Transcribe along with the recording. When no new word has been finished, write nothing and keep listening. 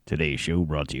Today's show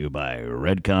brought to you by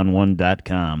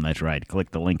redcon1.com. That's right.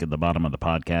 Click the link at the bottom of the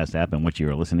podcast app in which you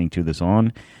are listening to this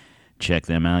on. Check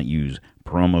them out. Use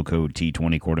promo code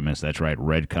T20 Quartermiss. That's right.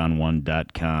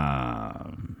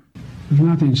 redcon1.com. There's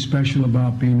nothing special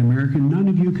about being American. None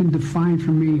of you can define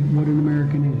for me what an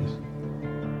American is.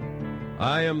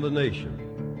 I am the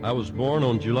nation. I was born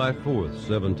on July 4th,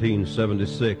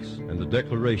 1776, and the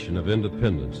Declaration of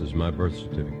Independence is my birth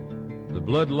certificate. The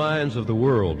bloodlines of the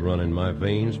world run in my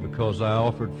veins because I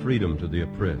offered freedom to the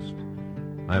oppressed.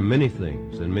 I am many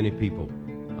things and many people.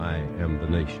 I am the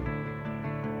nation.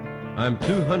 I'm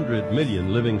 200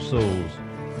 million living souls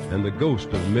and the ghost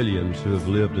of millions who have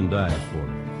lived and died for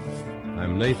me.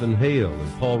 I'm Nathan Hale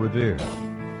and Paul Revere.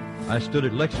 I stood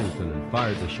at Lexington and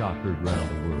fired the shot heard round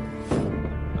the world.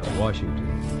 I'm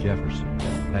Washington, Jefferson,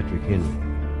 Patrick Henry.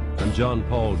 I'm John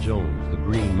Paul Jones, the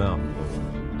Green Mountain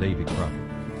Boys, Davy Crockett.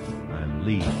 I'm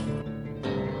Lee.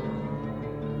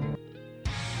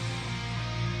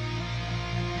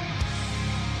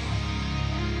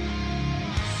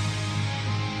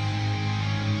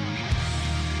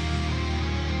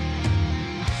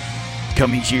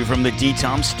 Coming to you from the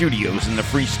D-Tom Studios in the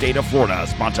free state of Florida,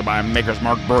 sponsored by Maker's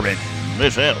Mark Bourbon.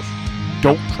 This is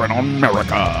Don't Tread on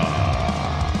America.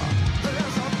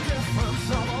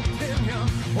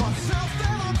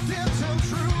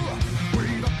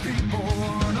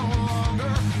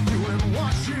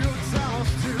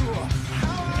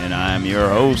 And I'm your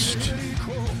host,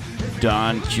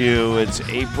 Don Q. It's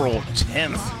April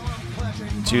 10th,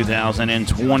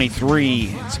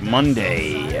 2023. It's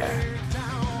Monday.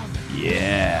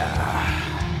 Yeah.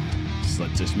 Let's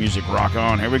let this music rock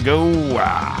on. Here we go.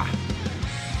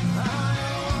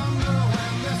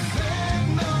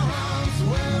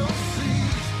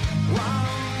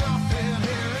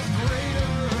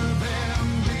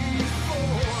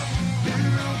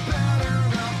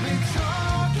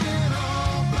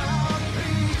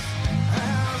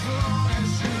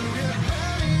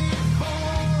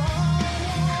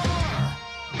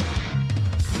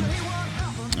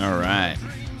 All right.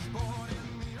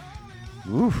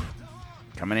 Oof.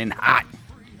 Coming in hot.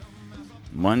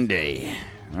 Monday.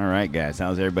 All right, guys.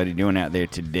 How's everybody doing out there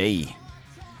today?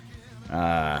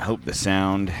 Hope the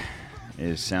sound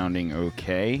is sounding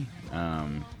okay.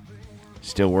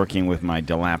 Still working with my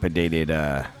dilapidated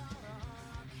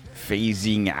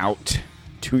phasing out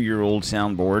 2-year-old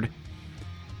soundboard.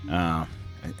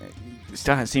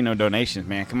 Still haven't seen no donations,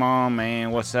 man. Come on,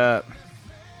 man. What's up?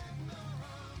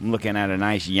 I'm looking at a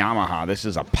nice Yamaha. This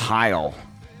is a pile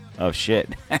of shit.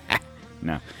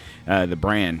 No, the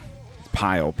brand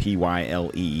Pyle,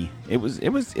 P-Y-L-E.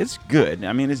 It's good.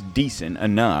 I mean, it's decent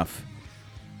enough.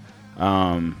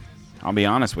 I'll be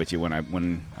honest with you.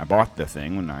 When I bought the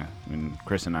thing, when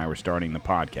Chris and I were starting the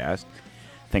podcast,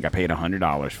 I think I paid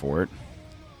 $100 for it.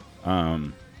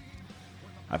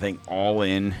 I think all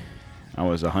in, I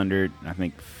was $100. I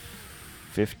think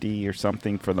 $50 or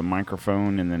something for the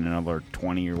microphone, and then another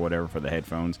 $20 or whatever for the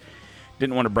headphones.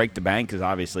 Didn't want to break the bank because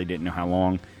obviously didn't know how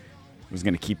long I was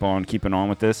going to keep on keeping on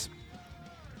with this.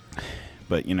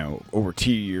 But, over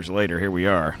 2 years later, here we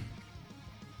are.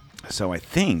 So I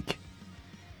think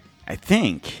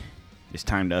it's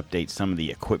time to update some of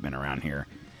the equipment around here.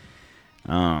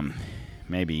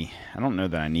 Maybe, I don't know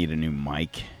that I need a new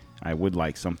mic. I would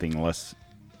like something less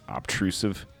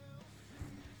obtrusive,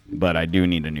 but I do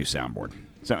need a new soundboard.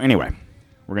 So anyway,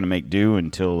 we're going to make do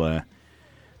until I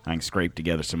can scrape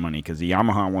together some money, because the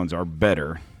Yamaha ones are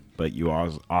better, but you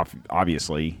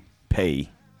obviously pay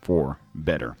for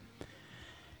better.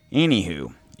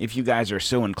 Anywho, if you guys are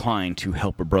so inclined to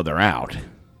help a brother out,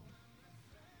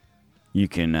 you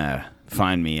can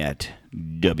find me at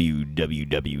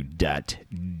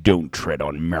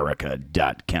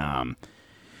www.don'ttreadonamerica.com.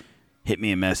 Hit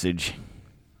me a message.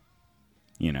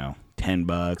 $10,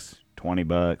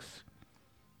 $20,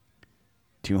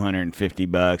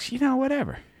 $250,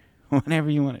 whatever. Whatever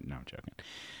you want it. No, I'm joking.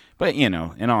 But, in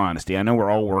all honesty, I know we're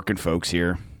all working folks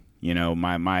here.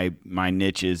 My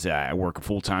niche is I work a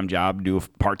full-time job, do a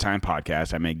part-time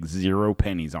podcast. I make 0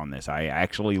 pennies on this. I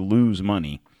actually lose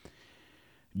money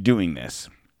doing this.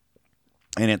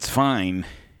 And it's fine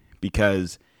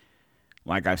because,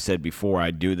 like I've said before,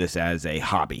 I do this as a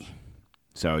hobby.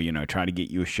 So, try to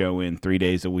get you a show in 3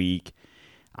 days a week.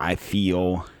 I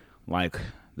feel like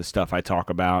the stuff I talk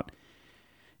about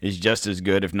is just as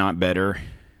good, if not better,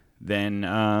 than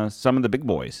some of the big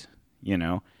boys,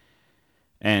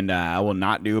 And I will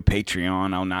not do a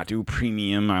Patreon. I'll not do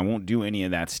premium. I won't do any of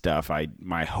that stuff.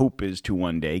 My hope is to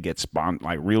one day get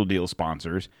real deal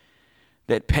sponsors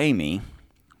that pay me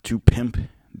to pimp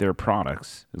their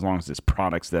products, as long as it's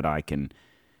products that I can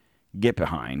get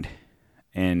behind.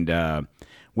 And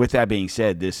with that being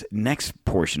said, this next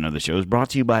portion of the show is brought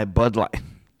to you by Bud Light.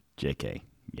 JK.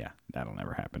 Yeah, that'll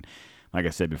never happen. Like I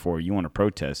said before, you want to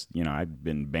protest, I've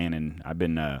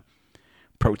been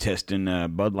protesting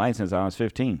Bud Light since I was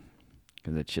 15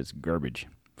 because that shit's garbage,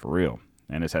 for real.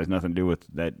 And this has nothing to do with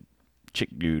that chick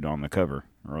dude on the cover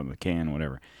or on the can,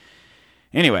 whatever.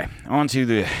 Anyway, on to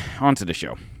the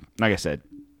show. Like I said,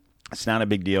 it's not a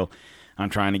big deal. I'm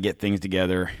trying to get things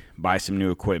together, buy some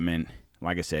new equipment.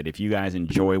 Like I said, if you guys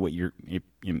enjoy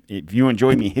if you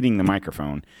enjoy me hitting the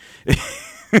microphone,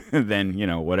 then,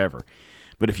 whatever.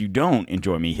 But if you don't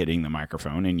enjoy me hitting the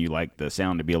microphone and you like the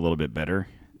sound to be a little bit better,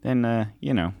 then,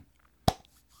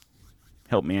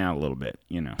 help me out a little bit,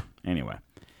 Anyway.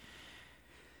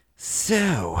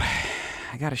 So,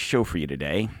 I got a show for you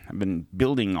today. I've been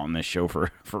building on this show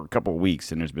for a couple of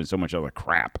weeks, and there's been so much other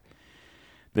crap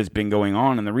that's been going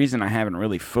on. And the reason I haven't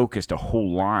really focused a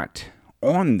whole lot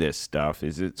on this stuff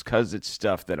is it's because it's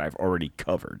stuff that I've already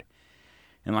covered.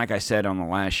 And like I said on the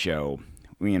last show,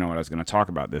 I was going to talk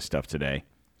about this stuff today.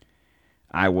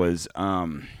 I was,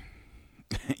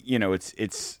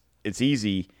 it's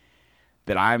easy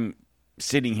that I'm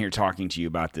sitting here talking to you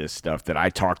about this stuff that I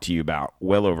talked to you about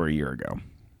well over a year ago.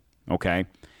 Okay?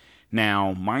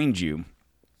 Now, mind you,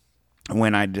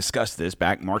 when I discussed this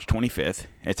back March 25th,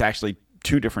 it's actually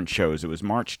two different shows. It was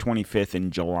March 25th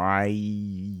and July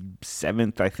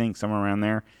 7th, I think, somewhere around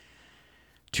there.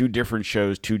 Two different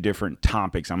shows, two different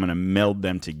topics. I'm going to meld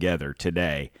them together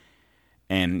today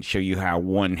and show you how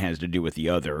one has to do with the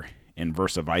other and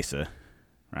versa versa,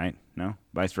 right? No?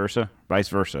 Vice versa? Vice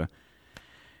versa.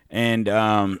 And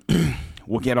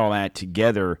we'll get all that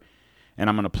together, and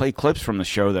I'm going to play clips from the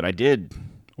show that I did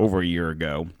over a year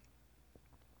ago,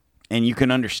 and you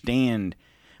can understand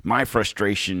my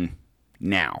frustration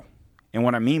now. And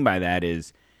what I mean by that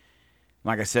is,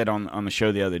 like I said on the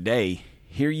show the other day,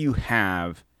 here you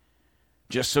have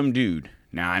just some dude.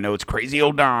 Now, I know it's crazy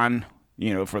old Don,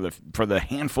 for the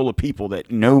handful of people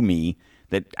that know me,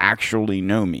 that actually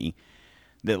know me,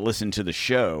 that listen to the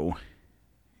show,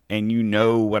 and you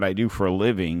know what I do for a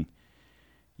living,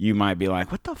 you might be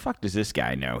like, what the fuck does this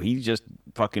guy know? He's just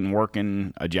fucking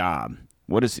working a job.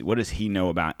 What does he know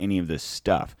about any of this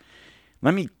stuff?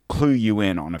 Let me clue you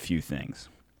in on a few things.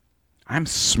 I'm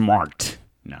smart.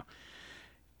 No.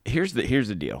 Here's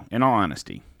the deal. In all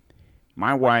honesty,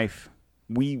 my wife,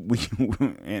 we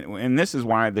and this is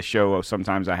why the show,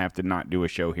 sometimes I have to not do a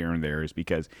show here and there, is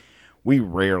because we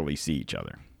rarely see each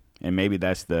other. And maybe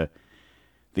that's the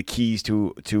keys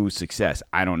to success.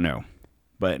 I don't know.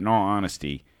 But in all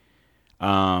honesty,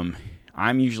 I'm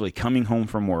usually coming home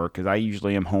from work, because I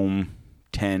usually am home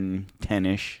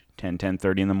 10-ish,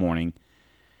 10:30 in the morning,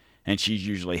 and she's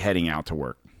usually heading out to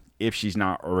work, if she's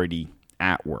not already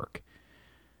at work.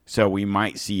 So we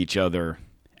might see each other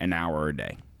an hour a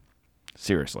day.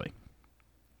 Seriously.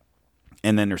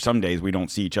 And then there's some days we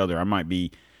don't see each other. I might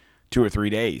be 2 or 3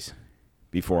 days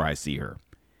before I see her.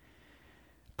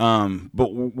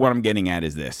 But what I'm getting at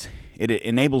is this. It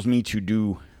enables me to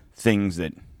do things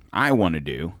that I want to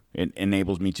do. It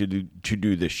enables me to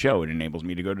do this show. It enables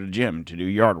me to go to the gym, to do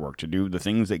yard work, to do the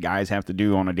things that guys have to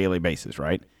do on a daily basis,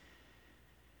 right?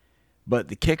 But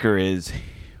the kicker is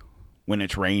when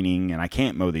it's raining and I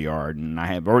can't mow the yard and I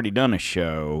have already done a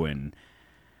show and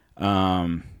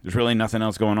there's really nothing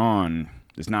else going on.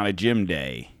 It's not a gym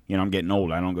day. I'm getting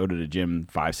old. I don't go to the gym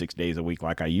 5-6 days a week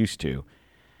like I used to.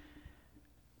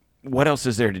 What else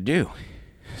is there to do?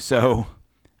 So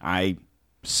I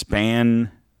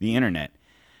span the internet.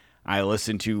 I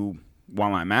listen to,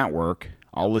 while I'm at work,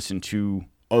 I'll listen to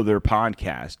other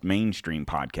podcasts, mainstream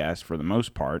podcasts for the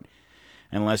most part,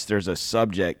 unless there's a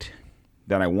subject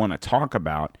that I want to talk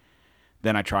about,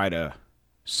 then I try to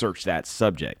search that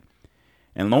subject.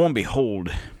 And lo and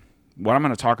behold, what I'm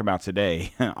going to talk about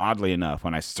today, oddly enough,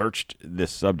 when I searched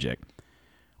this subject,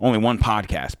 only one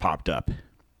podcast popped up.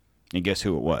 And guess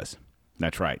who it was?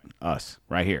 That's right, us,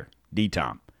 right here,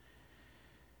 D-Tom.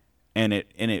 And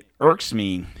it irks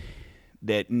me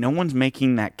that no one's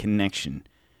making that connection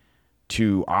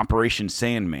to Operation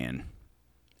Sandman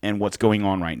and what's going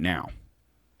on right now.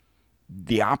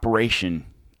 The operation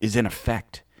is in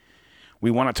effect.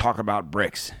 We want to talk about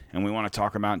BRICS, and we want to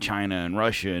talk about China and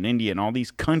Russia and India and all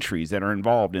these countries that are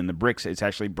involved in the BRICS. It's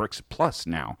actually BRICS Plus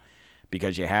now,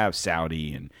 because you have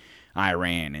Saudi and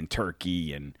Iran and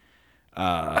Turkey and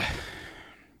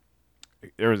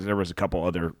there was a couple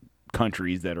other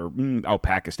countries that are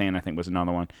Pakistan, I think, was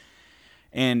another one.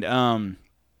 And and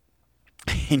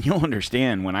you'll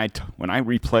understand when I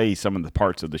replay some of the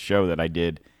parts of the show that I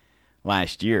did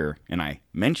last year, and I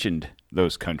mentioned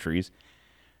those countries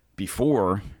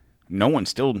before no one's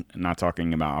still not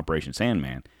talking about Operation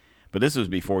Sandman. But this was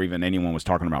before even anyone was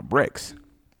talking about BRICS.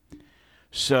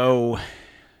 So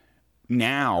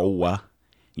now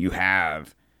you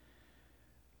have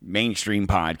mainstream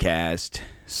podcasts,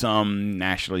 some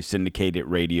nationally syndicated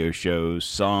radio shows,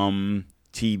 some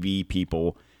TV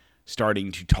people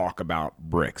starting to talk about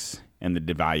BRICS and the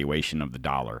devaluation of the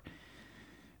dollar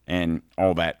and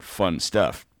all that fun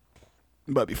stuff.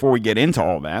 But before we get into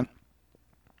all that,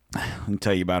 I'll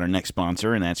tell you about our next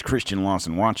sponsor, and that's Christian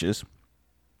Lawson Watches.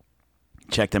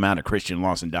 Check them out at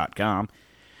christianlawson.com.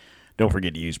 Don't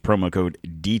forget to use promo code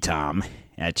DTOM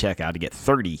at checkout to get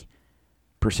 30%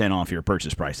 off your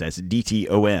purchase price. That's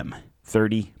DTOM,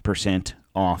 30%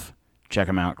 off. Check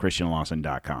them out,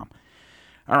 christianlawson.com.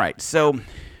 All right, so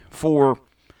for,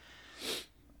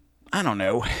 I don't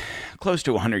know, close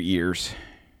to 100 years,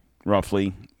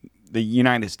 roughly, the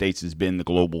United States has been the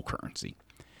global currency.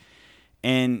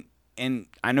 And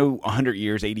I know 100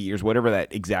 years, 80 years, whatever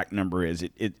that exact number is,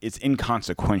 it's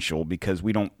inconsequential because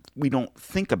we don't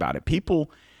think about it. People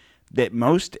that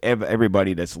most of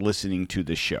everybody that's listening to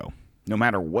this show, no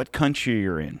matter what country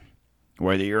you're in,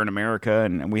 whether you're in America,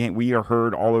 and we are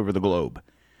heard all over the globe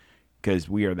because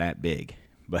we are that big.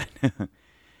 But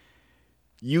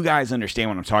you guys understand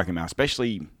what I'm talking about,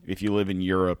 especially if you live in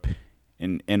Europe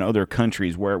and other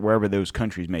countries, wherever those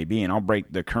countries may be. And I'll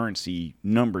break the currency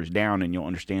numbers down and you'll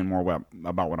understand more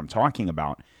about what I'm talking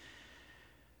about.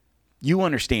 You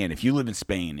understand if you live in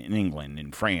Spain, in England,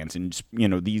 in France, and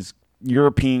these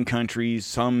European countries,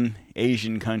 some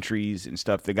Asian countries and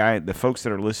stuff, the folks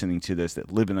that are listening to this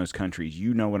that live in those countries,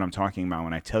 you know what I'm talking about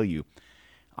when I tell you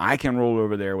I can roll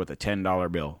over there with a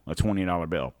 $10 bill, a $20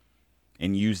 bill,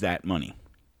 and use that money.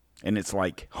 And it's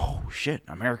like, oh shit,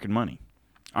 American money.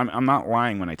 I'm not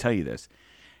lying when I tell you this.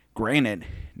 Granted,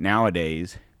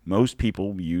 nowadays, most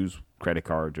people use credit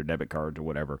cards or debit cards or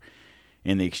whatever,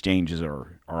 and the exchanges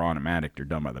are automatic. They're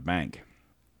done by the bank.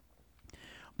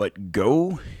 But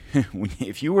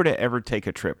if you were to ever take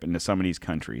a trip into some of these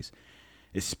countries,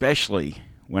 especially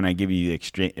when I give you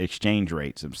the exchange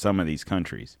rates of some of these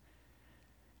countries,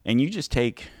 and you just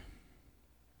say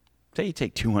you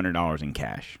take $200 in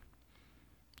cash.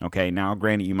 Okay, now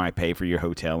granted you might pay for your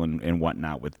hotel and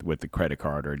whatnot with the credit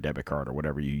card or debit card or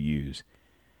whatever you use.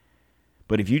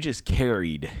 But if you just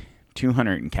carried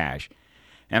 $200 in cash,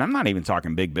 and I'm not even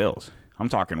talking big bills. I'm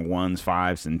talking 1s,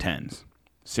 5s, and 10s.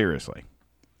 Seriously.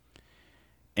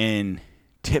 And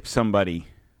tip somebody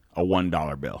a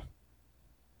 $1 bill.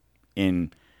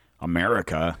 In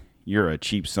America, you're a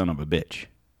cheap son of a bitch,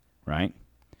 right?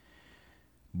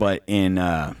 But let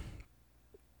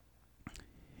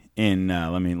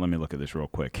me look at this real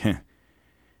quick.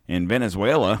 In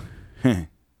Venezuela,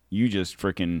 you just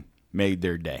freaking made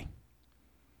their day.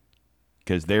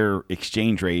 Because their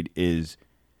exchange rate is,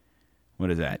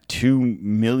 what is that, 2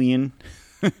 million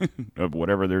of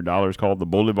whatever their dollar's called, the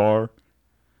Bolivar.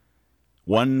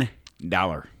 $1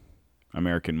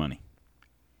 American money.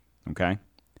 Okay?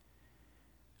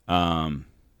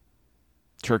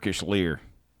 Turkish lira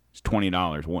is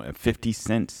 $20. 50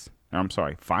 cents. I'm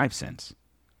sorry, 5 cents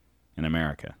in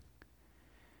America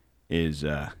is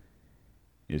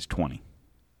 20.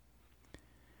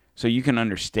 So you can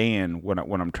understand what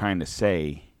I'm trying to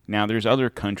say. Now, there's other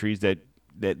countries that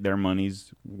their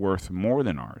money's worth more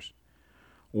than ours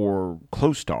or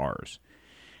close to ours.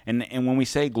 And when we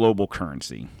say global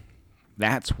currency,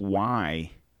 that's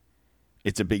why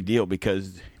it's a big deal,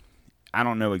 because I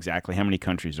don't know exactly how many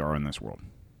countries are in this world.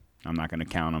 I'm not going to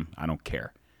count them. I don't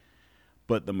care.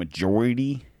 But the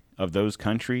majority of those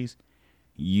countries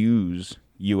use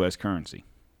U.S. currency.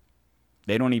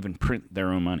 They don't even print their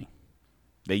own money.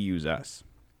 They use us.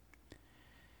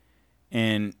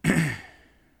 And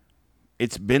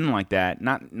it's been like that,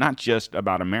 not just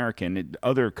about American.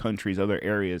 Other countries, other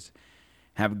areas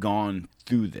have gone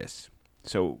through this.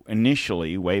 So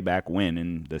initially, way back when,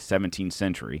 in the 17th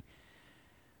century,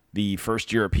 the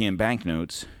first European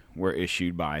banknotes were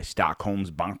issued by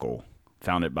Stockholm's Banco,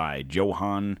 founded by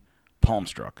Johann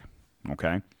Palmstruck.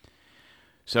 Okay?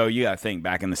 So you got to think,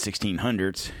 back in the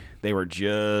 1600s, they were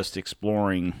just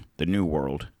exploring the New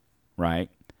World, right?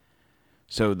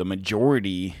 So the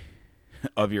majority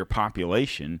of your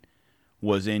population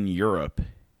was in Europe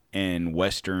and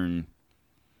Western,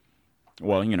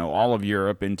 well, all of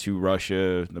Europe into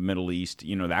Russia, the Middle East.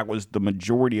 That was the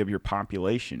majority of your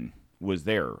population was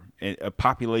there. A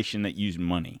population that used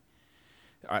money.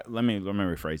 Let me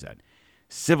rephrase that.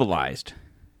 Civilized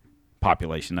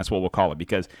population, that's what we'll call it,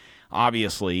 because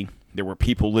obviously there were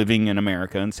people living in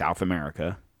America and South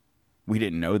America. We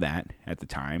didn't know that at the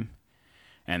time.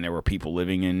 And there were people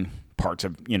living in parts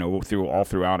of, all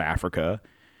throughout Africa.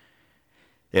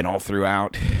 and all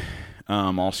throughout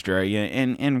Australia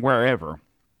and wherever.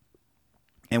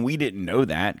 And we didn't know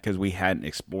that because we hadn't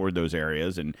explored those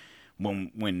areas. And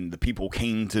when the people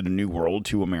came to the New World,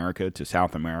 to America, to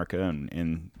South America,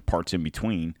 and parts in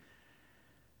between,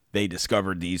 they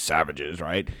discovered these savages,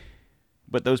 right?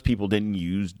 But those people didn't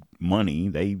use money.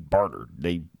 They bartered.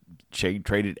 They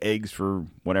traded eggs for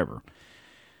whatever.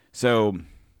 So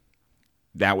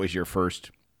that was your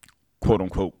first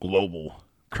quote-unquote global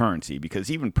currency.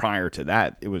 Because even prior to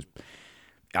that, it was,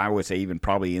 I would say even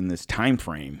probably in this time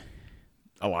frame,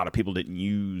 a lot of people didn't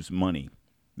use money.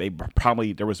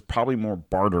 There was probably more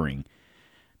bartering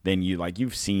than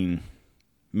you've seen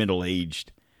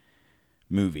middle-aged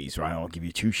movies, right? I'll give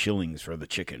you 2 shillings for the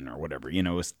chicken or whatever.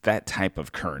 It's that type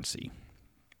of currency.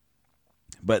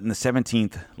 But in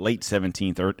the late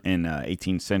 17th and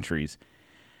 18th centuries,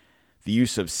 the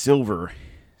use of silver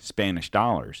Spanish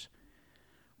dollars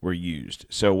were used.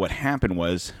 So what happened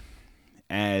was,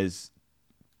 as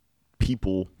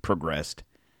people progressed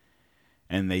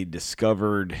and they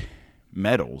discovered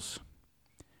metals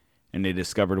and they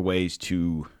discovered ways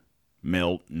to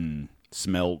melt and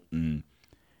smelt and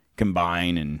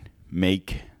combine and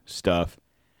make stuff,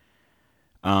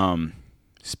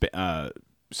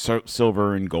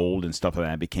 silver and gold and stuff like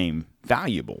that became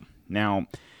valuable. Now,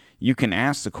 you can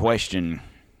ask the question,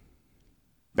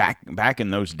 back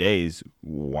in those days,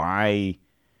 why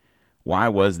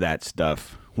was that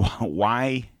stuff?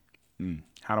 Why?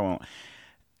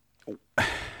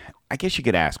 I guess you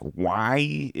could ask,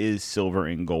 why is silver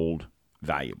and gold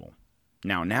valuable?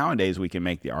 Now, nowadays we can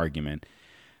make the argument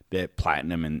that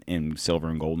platinum and silver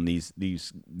and gold and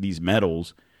these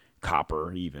metals,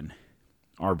 copper even,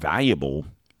 are valuable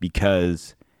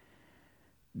because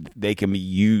they can be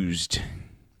used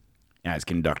as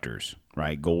conductors,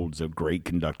 right? Gold's a great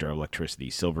conductor of electricity,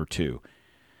 silver too.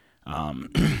 And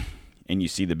you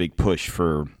see the big push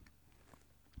for,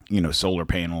 solar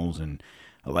panels and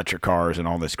electric cars and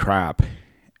all this crap.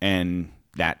 And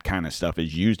that kind of stuff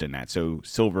is used in that. So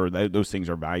silver, those things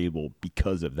are valuable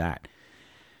because of that.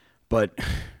 But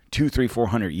 200, 300,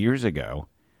 400 years ago,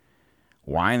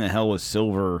 why in the hell was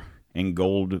silver and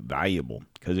gold valuable?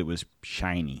 Because it was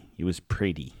shiny. It was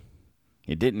pretty.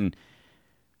 It didn't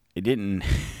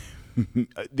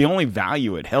the only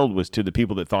value it held was to the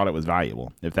people that thought it was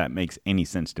valuable, if that makes any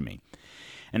sense to me.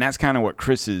 And that's kind of what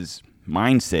Chris's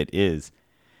mindset is.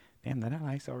 Damn, did that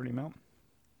ice already melt?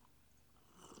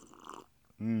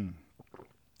 But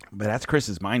that's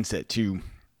Chris's mindset too.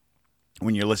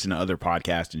 When you're listening to other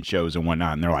podcasts and shows and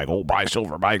whatnot, and they're like, "Oh, buy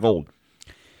silver, buy gold."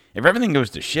 If everything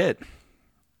goes to shit,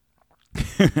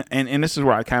 and this is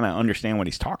where I kind of understand what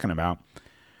he's talking about.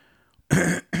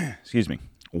 Excuse me.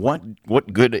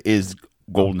 What good is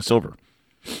gold and silver?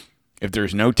 If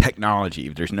there's no technology,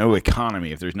 if there's no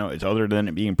economy, if there's no, it's other than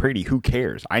it being pretty, who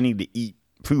cares? I need to eat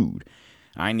food.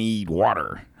 I need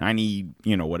water. I need,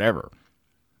 whatever.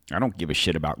 I don't give a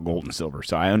shit about gold and silver.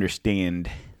 So I understand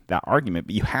that argument,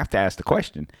 but you have to ask the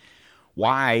question,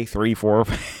 why 300,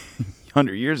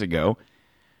 400 years ago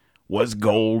was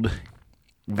gold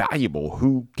valuable?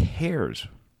 Who cares?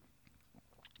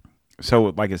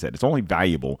 So, like I said, it's only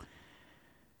valuable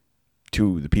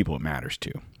to the people it matters to.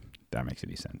 If that makes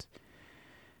any sense.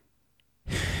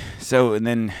 So, and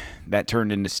then that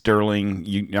turned into sterling,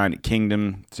 United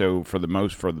Kingdom. So for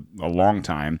a long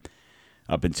time,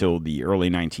 up until the early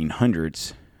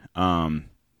 1900s, the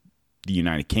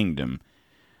United Kingdom,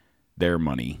 their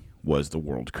money was the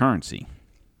world currency.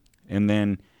 And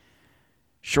then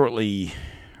shortly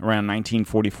around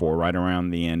 1944, right around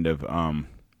the end of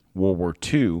World War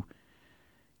II,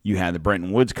 you had the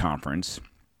Bretton Woods Conference,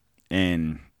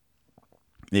 and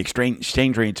the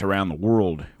exchange rates around the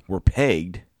world were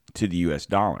pegged to the U.S.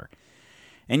 dollar.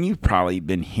 And you've probably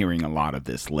been hearing a lot of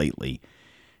this lately,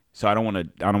 so I don't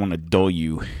want to dull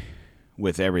you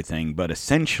with everything. But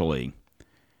essentially,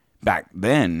 back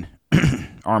then,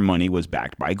 our money was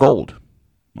backed by gold,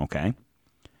 okay,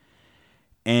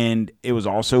 and it was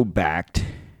also backed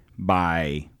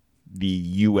by the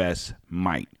U.S.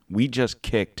 might. We just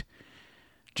kicked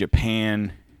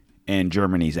Japan and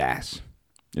Germany's ass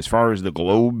as far as the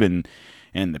globe and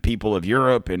the people of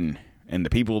Europe and the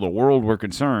people of the world were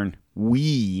concerned.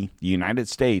 We, the United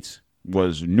States,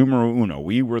 was numero uno.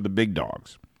 We were the big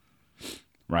dogs,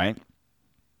 right?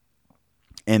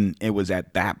 And it was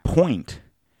at that point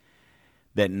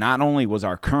that not only was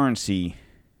our currency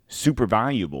super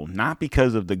valuable, not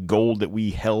because of the gold that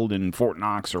we held in Fort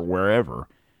Knox or wherever,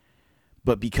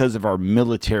 but because of our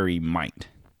military might.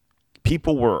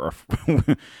 People were,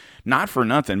 not for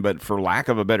nothing, but for lack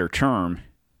of a better term,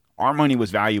 our money was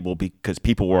valuable because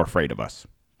people were afraid of us.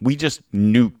 We just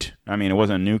nuked. I mean, it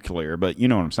wasn't nuclear, but you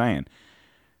know what I'm saying.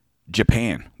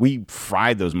 Japan. We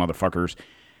fried those motherfuckers.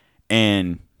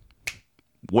 And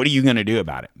what are you going to do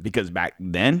about it? Because back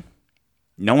then,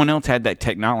 no one else had that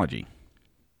technology.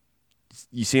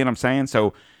 You see what I'm saying?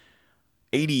 So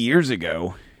 80 years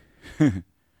ago,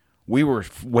 we were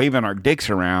waving our dicks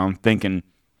around thinking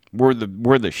we're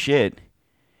the shit,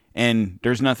 and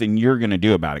there's nothing you're going to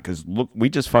do about it. Because look, we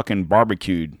just fucking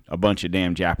barbecued a bunch of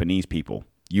damn Japanese people.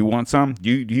 You want some? Do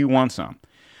you want some?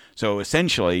 So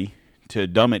essentially, to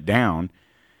dumb it down,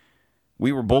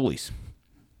 we were bullies.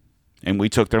 And we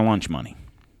took their lunch money.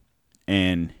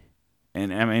 And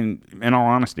I mean, in all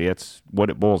honesty, that's what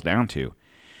it boils down to.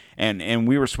 And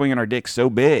we were swinging our dicks so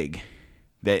big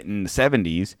that in the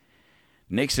 70s,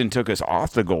 Nixon took us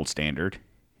off the gold standard,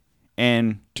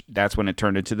 and that's when it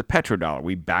turned into the petrodollar.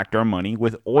 We backed our money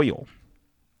with oil.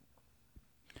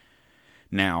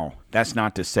 Now, that's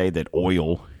not to say that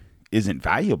oil isn't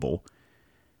valuable,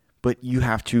 but you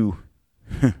have to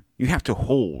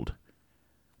hold.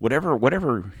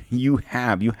 Whatever you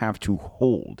have to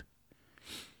hold.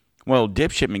 Well,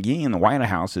 dipshit McGee in the White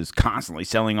House is constantly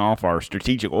selling off our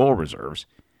strategic oil reserves.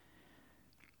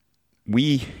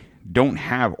 We don't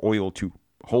have oil to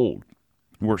hold.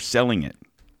 We're selling it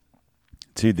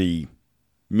to the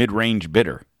mid-range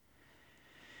bidder.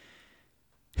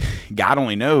 God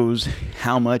only knows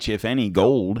how much, if any,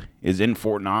 gold is in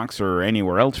Fort Knox or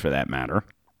anywhere else for that matter.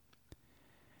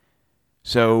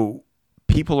 So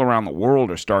people around the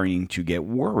world are starting to get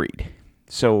worried.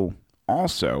 So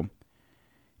also,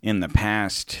 in the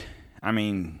past, I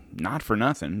mean, not for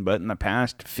nothing, but in the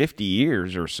past 50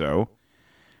 years or so,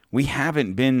 we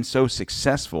haven't been so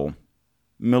successful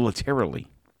militarily.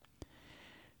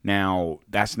 Now,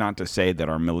 that's not to say that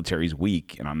our military is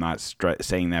weak, and I'm not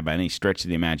saying that by any stretch of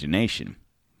the imagination.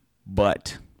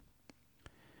 But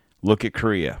look at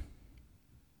Korea.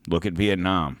 Look at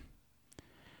Vietnam.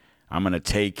 I'm going to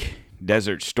take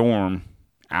Desert Storm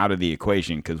out of the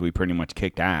equation because we pretty much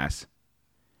kicked ass.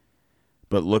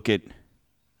 But look at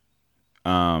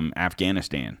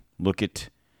Afghanistan. Look at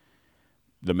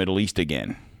the Middle East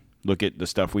again. Look at the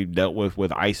stuff we've dealt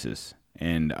with ISIS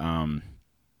and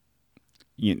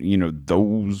you know,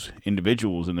 those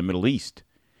individuals in the Middle East.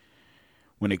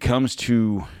 When it comes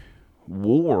to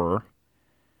war,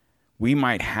 we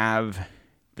might have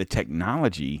the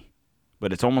technology,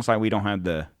 but it's almost like we don't have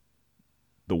the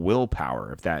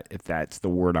willpower, if that's the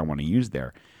word I want to use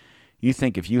there. You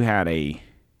think if you had a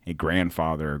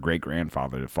grandfather or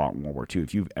great-grandfather that fought in World War II,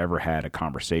 if you've ever had a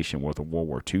conversation with a World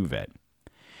War II vet,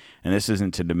 and this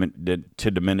isn't to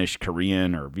diminish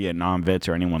Korean or Vietnam vets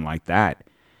or anyone like that,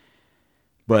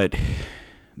 but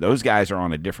those guys are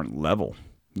on a different level.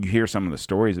 You hear some of the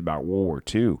stories about World War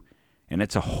II, and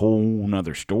it's a whole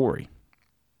nother story.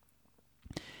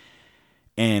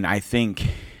 And I think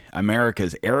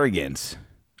America's arrogance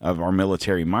of our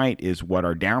military might is what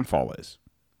our downfall is.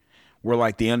 We're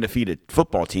like the undefeated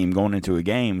football team going into a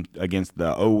game against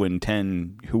the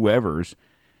 0-10 whoever's,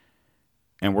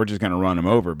 and we're just going to run them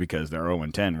over because they're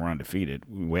 0-10. We're undefeated.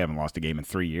 We haven't lost a game in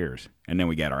 3 years, and then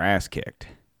we got our ass kicked.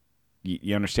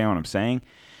 You understand what I'm saying?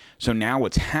 So now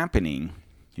what's happening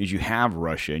is you have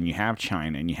Russia and you have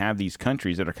China and you have these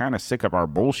countries that are kind of sick of our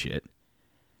bullshit,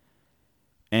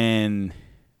 and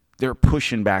they're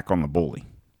pushing back on the bully.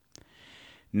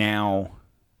 Now,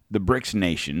 the BRICS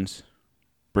nations,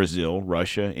 Brazil,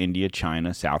 Russia, India,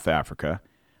 China, South Africa,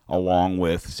 along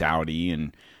with Saudi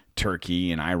and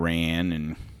Turkey and Iran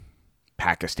and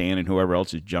Pakistan and whoever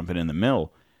else is jumping in the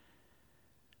mill,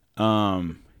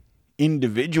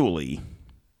 individually,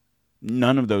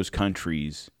 none of those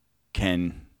countries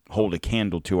can hold a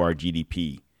candle to our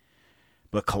GDP.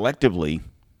 But collectively,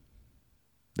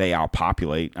 they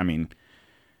outpopulate. I mean,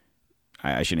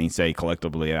 I shouldn't even say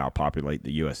collectively outpopulate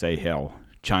the USA. Hell,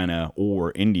 China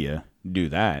or India do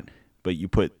that. But you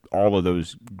put all of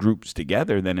those groups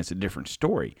together, then it's a different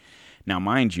story. Now,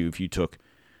 mind you, if you took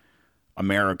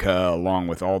America along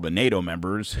with all the NATO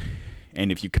members,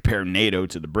 and if you compare NATO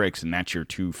to the BRICS, and that's your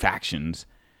two factions,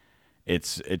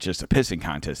 it's just a pissing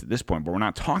contest at this point. But we're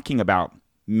not talking about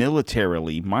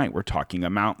militarily might. We're talking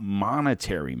about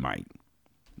monetary might.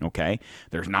 Okay?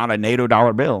 There's not a NATO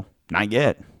dollar bill. Not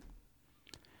yet.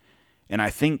 And I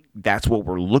think that's what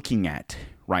we're looking at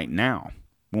right now.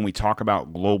 When we talk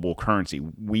about global currency,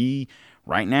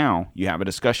 right now, you have a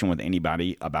discussion with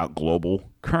anybody about global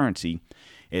currency.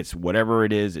 It's whatever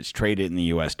it is, it's traded in the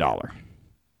U.S. dollar.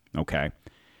 Okay?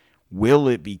 Will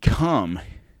it become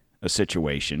a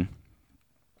situation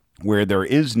where there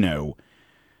is no,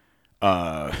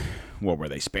 what were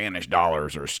they, Spanish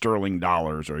dollars or sterling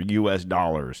dollars or U.S.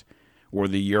 dollars or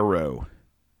the euro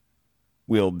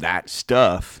will that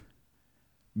stuff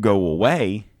go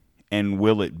away, and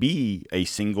will it be a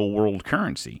single world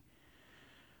currency?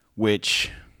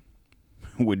 Which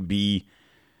would be,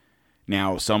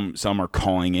 now some are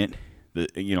calling it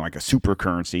like a super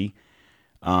currency,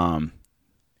 and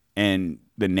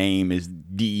the name is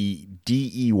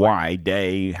DEY,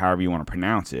 day, however you want to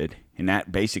pronounce it, and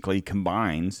that basically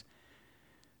combines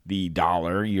the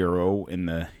dollar, euro, and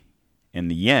the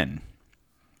yen.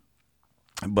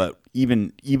 But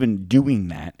even doing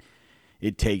that,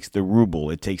 it takes the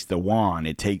ruble, it takes the yuan,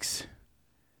 it takes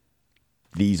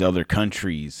these other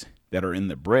countries that are in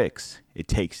the BRICS, it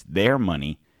takes their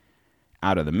money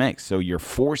out of the mix. So you're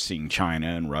forcing China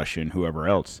and Russia and whoever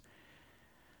else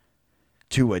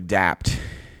to adapt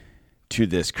to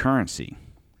this currency.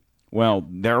 Well,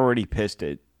 they're already pissed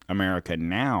at America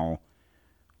now.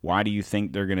 Why do you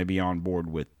think they're going to be on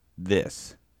board with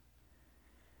this?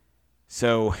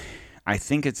 So I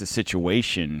think it's a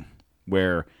situation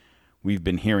where we've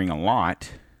been hearing a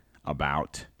lot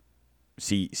about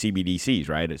CBDCs,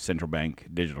 right? It's central bank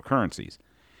digital currencies.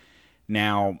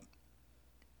 Now,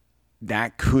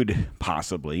 that could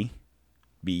possibly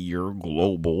be your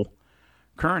global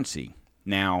currency.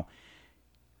 Now,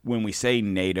 when we say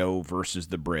NATO versus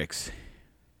the BRICS,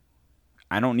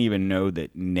 I don't even know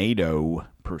that NATO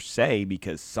per se,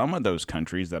 because some of those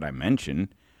countries that I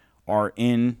mentioned are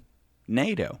in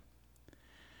NATO.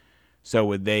 So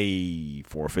would they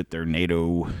forfeit their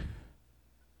NATO,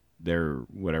 their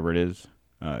whatever it is,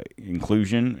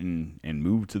 inclusion and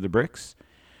move to the BRICS?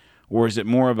 Or is it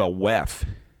more of a WEF,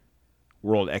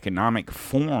 World Economic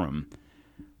Forum,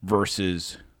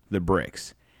 versus the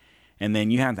BRICS? And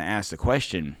then you have to ask the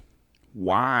question,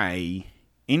 why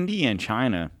India and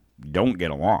China don't get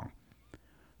along.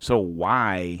 So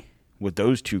why would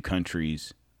those two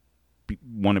countries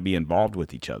want to be involved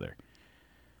with each other?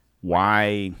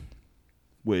 Why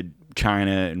would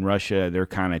China and Russia, they're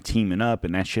kind of teaming up,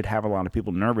 and that should have a lot of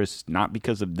people nervous, not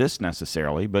because of this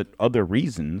necessarily, but other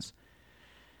reasons.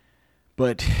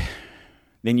 But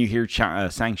then you hear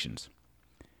sanctions.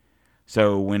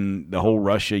 So when the whole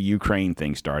Russia-Ukraine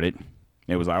thing started,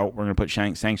 it was like, oh, we're going to put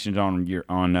sanctions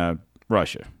on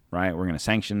Russia, right? We're going to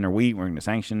sanction their wheat, we're going to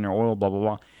sanction their oil, blah, blah,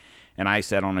 blah. And I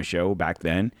said on a show back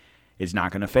then, it's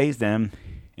not going to faze them.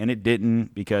 And it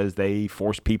didn't, because they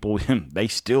forced people, they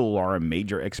still are a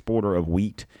major exporter of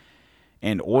wheat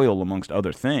and oil, amongst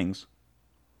other things.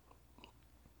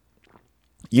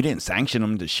 You didn't sanction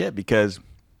them to shit, because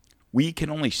we can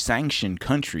only sanction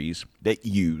countries that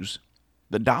use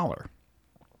the dollar.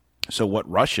 So what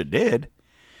Russia did,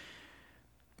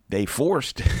 they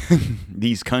forced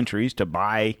these countries to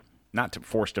buy, not to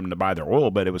force them to buy their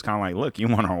oil, but it was kind of like, look, you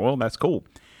want our oil? That's cool.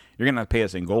 You're going to have to pay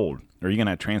us in gold, or you're going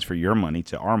to have to transfer your money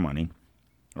to our money,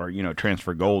 or,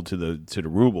 transfer gold to the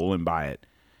ruble and buy it.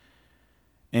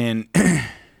 And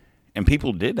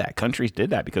people did that. Countries did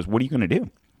that, because what are you going to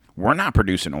do? We're not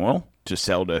producing oil to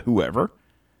sell to whoever,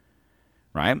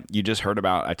 right? You just heard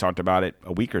about, I talked about it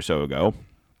a week or so ago,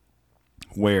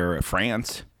 where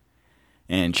France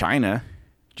and China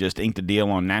just inked a deal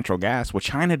on natural gas. Well,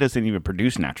 China doesn't even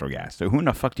produce natural gas. So who in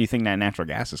the fuck do you think that natural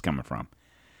gas is coming from?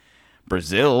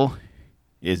 Brazil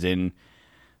is in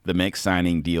the mix,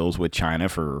 signing deals with China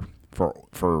for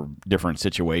different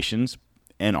situations.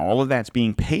 And all of that's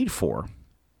being paid for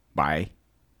by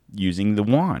using the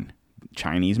yuan,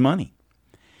 Chinese money,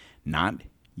 not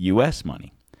U.S.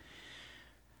 money.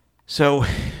 So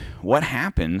what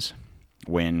happens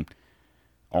when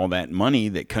all that money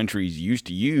that countries used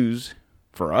to use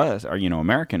for us, or,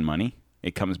 American money,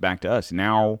 it comes back to us?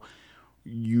 Now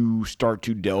you start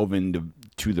to delve into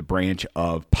the branch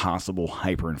of possible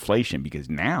hyperinflation, because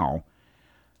now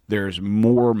there's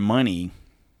more money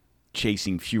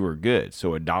chasing fewer goods.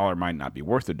 So a dollar might not be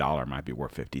worth $1, it might be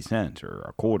worth 50 cents or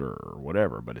a quarter or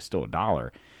whatever, but it's still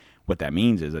 $1. What that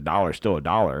means is $1 is still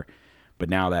 $1, but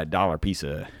now that dollar piece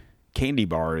of candy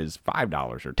bar is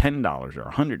 $5 or $10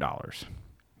 or $100.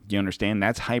 Do you understand?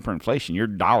 That's hyperinflation. Your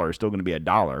dollar is still going to be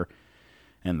 $1,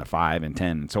 and the 5 and 10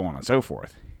 and so on and so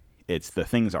forth. It's the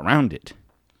things around it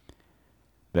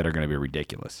that are going to be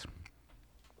ridiculous.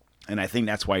 And I think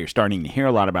that's why you're starting to hear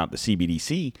a lot about the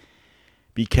CBDC,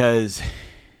 because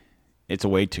it's a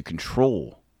way to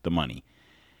control the money.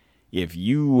 If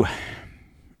you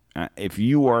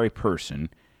are a person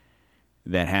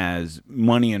that has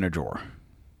money in a drawer,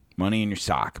 money in your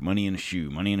sock, money in a shoe,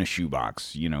 money in a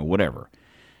shoebox, whatever,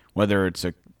 whether it's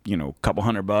a couple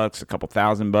 $100, a couple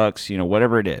 $1,000,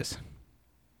 whatever it is,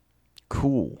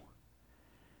 cool.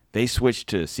 They switch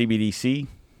to CBDC,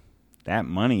 that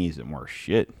money isn't worth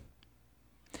shit.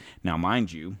 Now,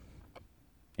 mind you,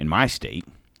 in my state,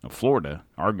 of Florida,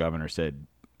 our governor said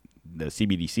the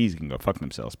CBDCs can go fuck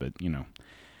themselves. But,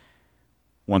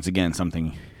 once again,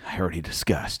 something I already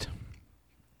discussed.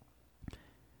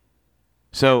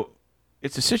 So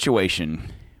it's a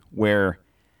situation where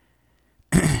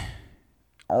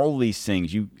all these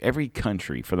things, every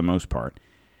country, for the most part,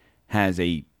 has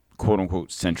a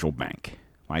quote-unquote central bank.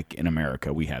 Like in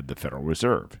America, we have the Federal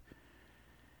Reserve.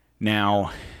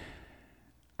 Now,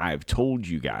 I've told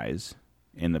you guys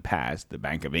in the past, the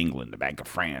Bank of England, the Bank of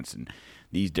France, and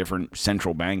these different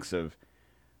central banks of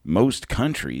most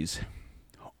countries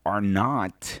are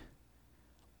not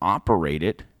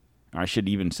operated, I should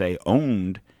even say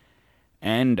owned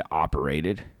and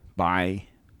operated by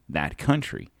that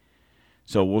country.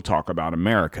 So we'll talk about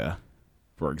America,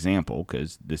 for example,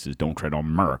 because this is Don't Tread on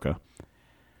America.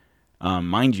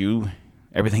 Mind you,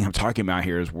 everything I'm talking about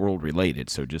here is world related,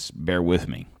 so just bear with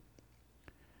me.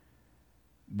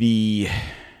 The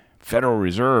Federal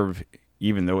Reserve,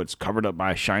 even though it's covered up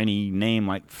by a shiny name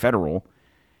like federal,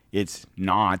 it's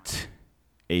not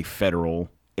a federal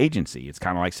agency. It's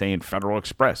kind of like saying Federal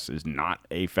Express is not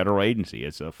a federal agency.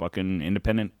 It's a fucking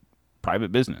independent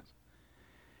private business.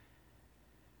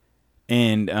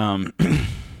 And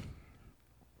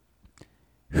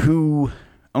who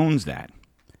owns that?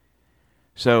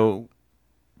 So,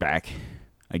 back,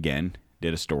 again,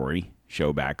 did a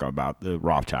show back about the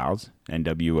Rothschilds,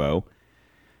 NWO.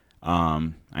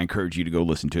 I encourage you to go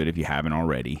listen to it if you haven't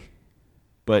already.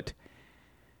 But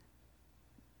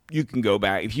you can go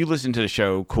back. If you listen to the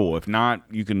show, cool. If not,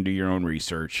 you can do your own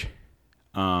research.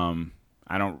 I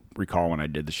don't recall when I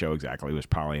did the show exactly. It was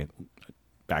probably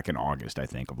back in August, I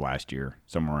think, of last year,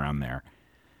 somewhere around there.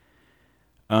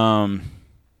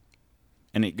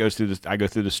 And it goes through this. I go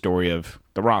through the story of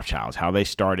the Rothschilds, how they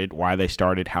started, why they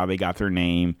started, how they got their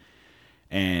name,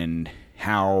 and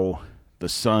how the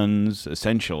sons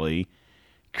essentially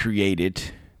created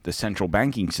the central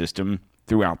banking system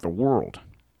throughout the world.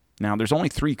 Now, there's only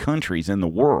 3 countries in the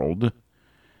world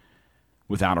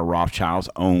without a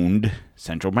Rothschilds-owned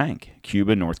central bank: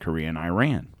 Cuba, North Korea, and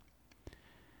Iran.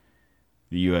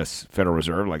 The U.S. Federal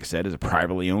Reserve, like I said, is a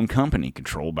privately owned company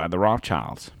controlled by the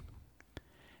Rothschilds.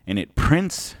 And it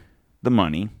prints the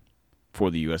money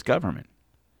for the U.S. government.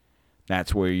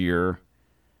 That's where your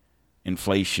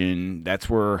inflation, that's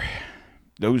where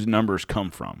those numbers come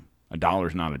from. A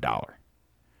dollar's not a dollar.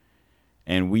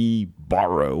 And we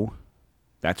borrow,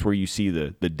 that's where you see the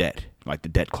debt, like the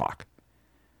debt clock.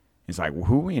 It's like, well,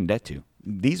 who are we in debt to?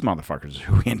 These motherfuckers are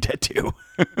who we in debt to.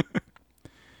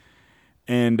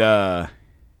 And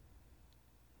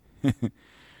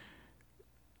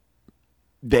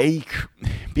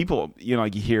people,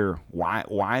 like you hear,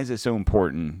 why is it so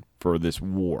important for this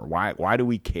war? Why do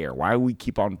we care? Why do we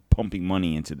keep on pumping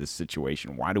money into this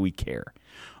situation? Why do we care?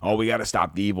 Oh, we got to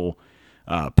stop the evil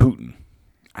Putin.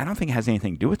 I don't think it has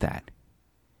anything to do with that.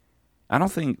 I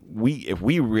don't think if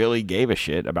we really gave a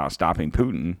shit about stopping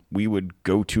Putin, we would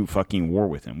go to fucking war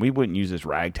with him. We wouldn't use this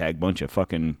ragtag bunch of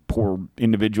fucking poor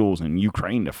individuals in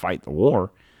Ukraine to fight the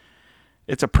war.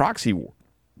 It's a proxy war.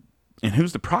 And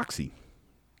who's the proxy?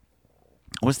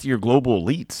 What's your global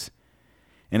elites?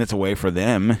 And it's a way for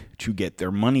them to get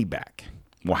their money back.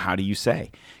 Well, how do you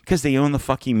say? Because they own the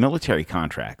fucking military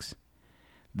contracts.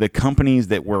 The companies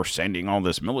that were sending all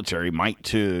this military might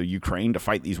to Ukraine to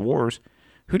fight these wars,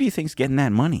 who do you think's getting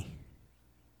that money?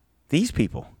 These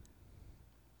people.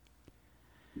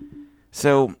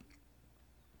 So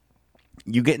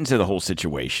you get into the whole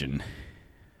situation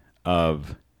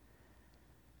of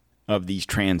these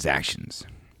transactions.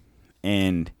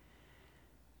 And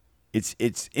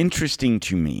it's interesting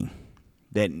to me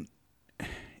that,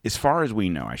 as far as we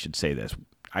know, I should say this.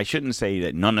 I shouldn't say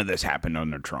that none of this happened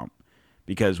under Trump,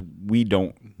 because we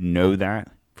don't know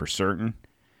that for certain.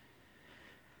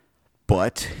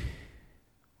 But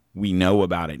we know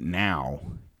about it now,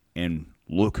 and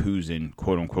look who's in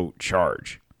quote-unquote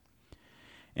charge.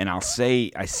 And I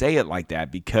say it like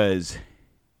that because,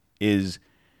 as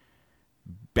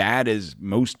bad as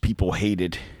most people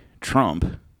hated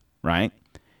Trump, right?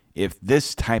 If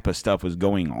this type of stuff was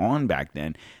going on back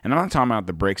then, and I'm not talking about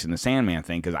the BRICS and the Sandman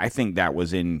thing, because I think that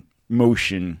was in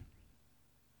motion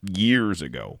years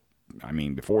ago. I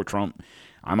mean, before Trump,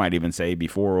 I might even say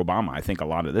before Obama. I think a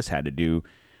lot of this had to do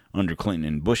under Clinton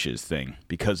and Bush's thing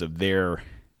because of their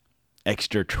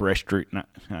extraterrestrial,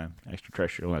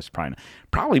 that's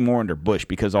probably more under Bush,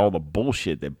 because all the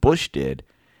bullshit that Bush did,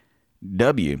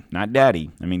 not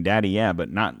Daddy. I mean, Daddy, yeah, but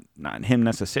not him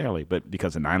necessarily, but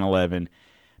because of 9/11,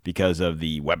 because of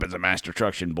the weapons of mass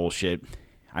destruction bullshit.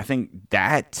 I think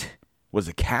that was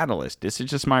a catalyst. This is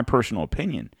just my personal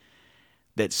opinion,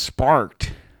 that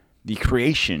sparked the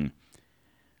creation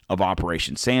of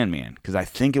Operation Sandman, because I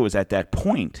think it was at that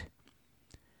point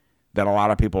that a lot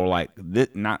of people were like,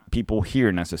 not people here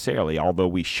necessarily, although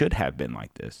we should have been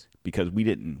like this, because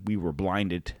we were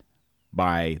blinded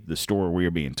by the story we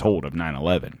were being told of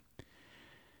 9/11.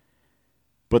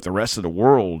 But the rest of the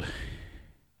world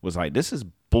was like, this is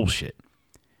bullshit.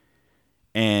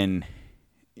 And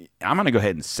I'm going to go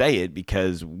ahead and say it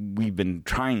because we've been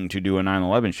trying to do a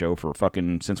 9/11 show for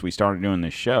since we started doing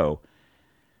this show.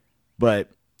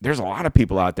 But there's a lot of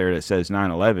people out there that says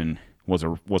 9/11 was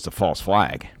a false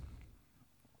flag.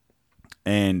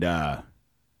 And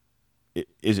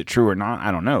is it true or not?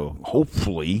 I don't know.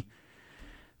 Hopefully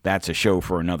that's a show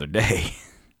for another day.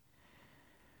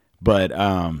 But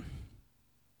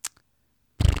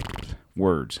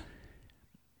words.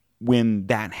 When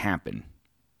that happened,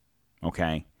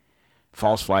 okay,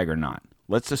 false flag or not,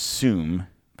 let's assume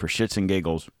for shits and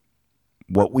giggles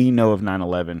what we know of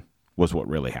 9/11 was what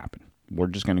really happened. We're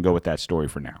just going to go with that story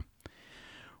for now.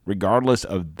 Regardless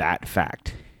of that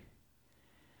fact,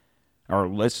 or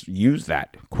let's use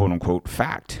that quote-unquote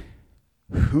fact,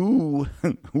 who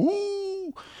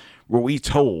were we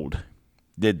told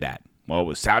did that? Well, it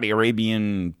was Saudi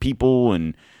Arabian people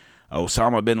and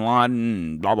Osama bin Laden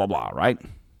and blah, blah, blah, right?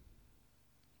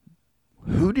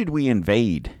 Who did we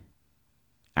invade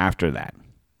after that?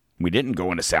 We didn't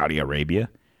go into Saudi Arabia.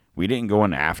 We didn't go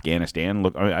into Afghanistan.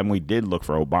 We did look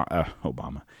for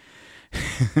Obama.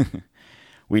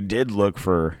 We did look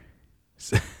for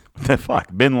what the fuck,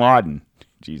 bin Laden.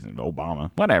 Jesus, Obama,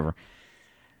 whatever.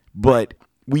 But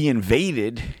we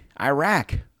invaded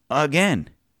Iraq again,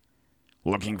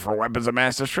 looking for weapons of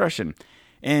mass destruction.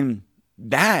 And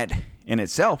that in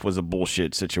itself was a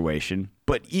bullshit situation.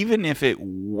 But even if it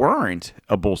weren't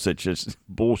a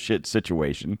bullshit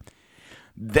situation,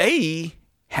 they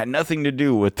had nothing to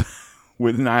do with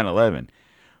 9/11.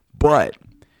 But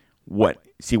what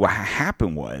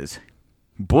happened was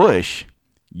Bush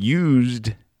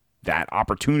used that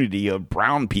opportunity of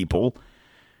brown people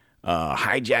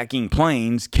hijacking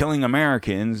planes, killing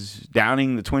Americans,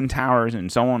 downing the Twin Towers,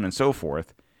 and so on and so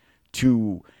forth,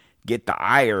 to get the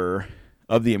ire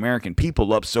of the American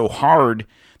people up so hard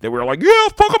that we're like, yeah,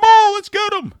 fuck them all, let's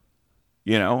get them.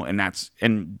 And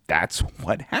that's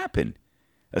what happened,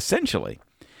 essentially.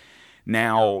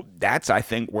 Now, that's, I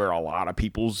think, where a lot of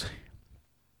people's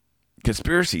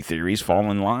conspiracy theories fall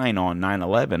in line on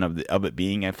 9/11 of it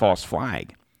being a false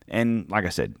flag. And like I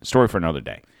said, story for another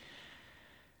day.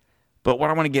 But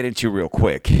what I want to get into real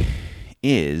quick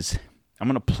is I'm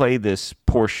going to play this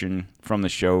portion from the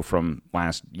show from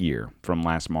last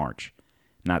March.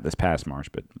 Not this past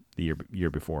March, but the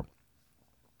year before.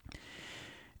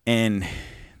 And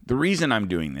the reason I'm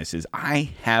doing this is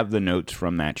I have the notes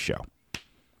from that show.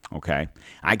 Okay?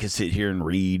 I could sit here and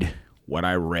read what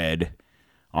I read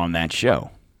on that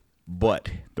show. But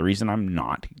the reason I'm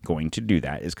not going to do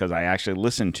that is because I actually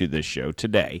listened to this show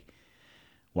today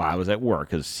while I was at work,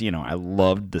 because, I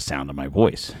loved the sound of my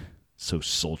voice. So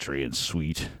sultry and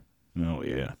sweet. Oh,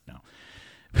 yeah. No.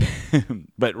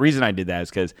 But the reason I did that is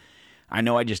because I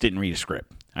know I just didn't read a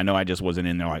script. I know I just wasn't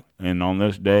in there like, and on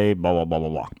this day, blah, blah, blah, blah,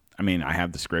 blah. I mean, I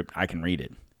have the script. I can read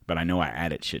it. But I know I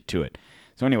added shit to it.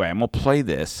 So anyway, I'm going to play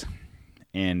this.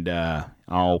 And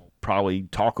I'll probably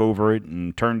talk over it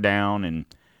and turn down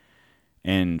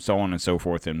and so on and so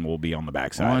forth. And we'll be on the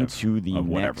backside of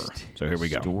whatever. So here we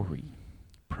go. Story.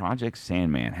 Project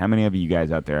Sandman. How many of you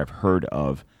guys out there have heard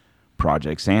of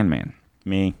Project Sandman?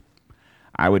 Me.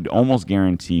 I would almost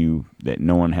guarantee you that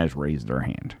no one has raised their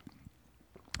hand.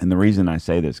 And the reason I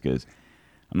say this because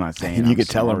I'm not saying you could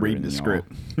tell I'm reading the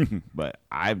script, but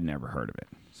I've never heard of it.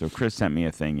 So Chris sent me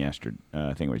a thing yesterday.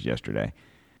 I think it was yesterday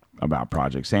about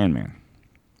Project Sandman.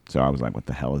 So I was like, "What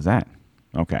the hell is that?"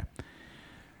 Okay.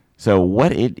 So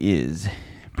what it is,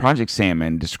 Project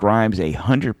Sandman describes a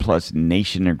 100+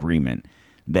 nation agreement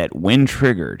that, when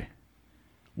triggered,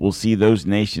 will see those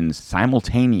nations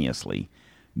simultaneously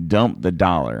dump the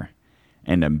dollar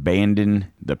and abandon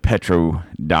the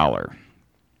petrodollar.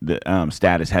 The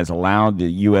status has allowed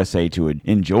the USA to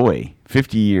enjoy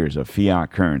 50 years of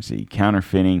fiat currency,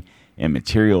 counterfeiting, and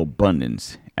material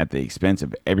abundance at the expense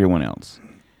of everyone else.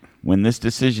 When this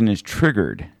decision is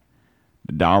triggered,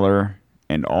 the dollar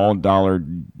and all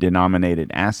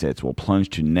dollar-denominated assets will plunge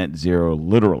to net zero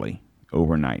literally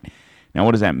overnight. Now,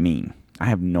 what does that mean? I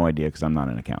have no idea because I'm not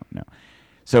an accountant. No.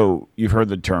 So you've heard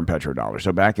the term petrodollar.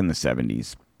 So back in the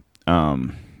 70s,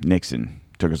 Nixon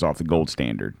took us off the gold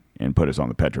standard and put us on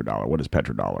the petrodollar. What is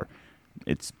petrodollar?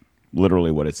 It's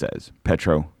literally what it says,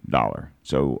 petrodollar.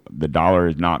 So the dollar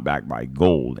is not backed by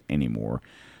gold anymore.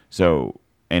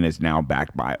 And it's now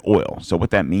backed by oil. So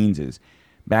what that means is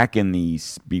back in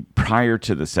prior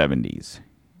to the 70s,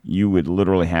 you would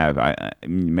literally have,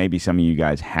 maybe some of you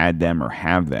guys had them or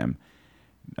have them.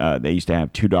 They used to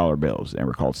have $2 bills. They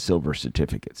were called silver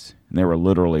certificates. And they were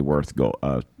literally worth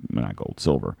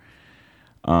silver.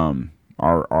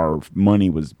 Our money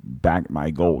was backed by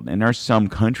gold. And there's some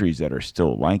countries that are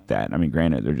still like that. I mean,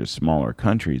 granted, they're just smaller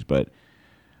countries, but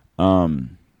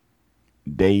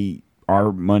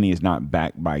our money is not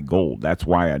backed by gold. That's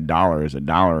why a dollar is a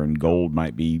dollar and gold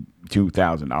might be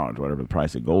 $2,000, whatever the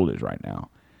price of gold is right now.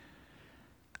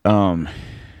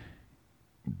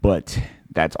 But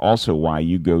that's also why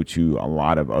you go to a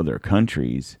lot of other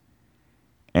countries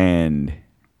and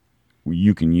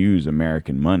you can use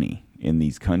American money in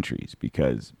these countries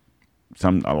because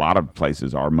a lot of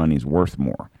places our money's worth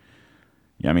more.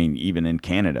 I mean, even in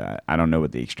Canada, I don't know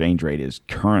what the exchange rate is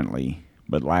currently,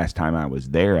 but last time I was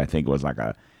there, I think it was like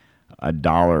a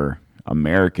dollar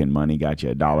American money got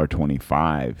you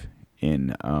 $1.25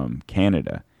 in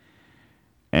Canada.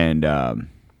 And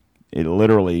it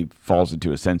literally falls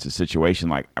into a sense of situation.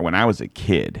 Like when I was a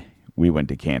kid, we went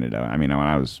to Canada. I mean, when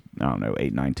I was,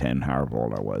 8, 9, 10, however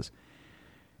old I was.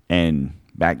 And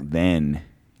back then,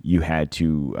 you had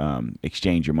to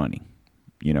exchange your money.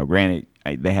 Granted,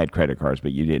 they had credit cards,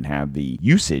 but you didn't have the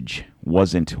usage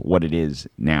wasn't what it is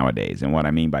nowadays. And what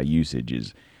I mean by usage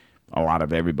is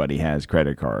everybody has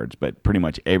credit cards, but pretty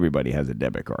much everybody has a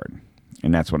debit card.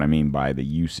 And that's what I mean by the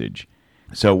usage.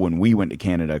 So when we went to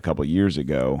Canada a couple of years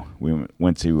ago, we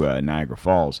went to Niagara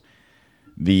Falls.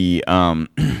 I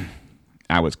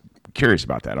was curious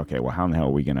about that. Okay, well, how in the hell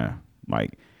are we gonna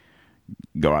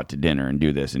go out to dinner and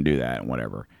do this and do that and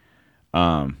whatever?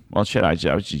 I was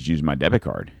just using my debit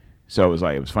card. So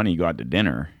it was funny. You go out to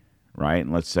dinner, right?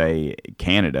 And let's say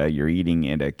Canada, you're eating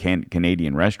at a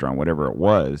Canadian restaurant, whatever it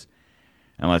was,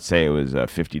 and let's say it was a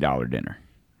 $50 dinner,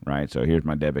 right? So here's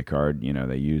my debit card.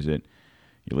 They use it.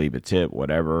 You leave a tip,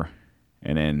 whatever,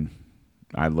 and then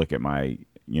I look at my,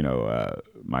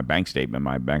 my bank statement,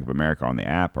 my Bank of America on the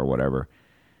app or whatever,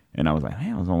 and I was like,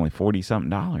 man, it was only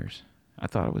 $40-something. I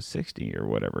thought it was 60 or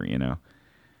whatever,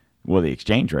 Well, the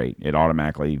exchange rate, it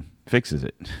automatically fixes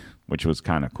it, which was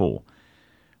kind of cool.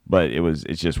 But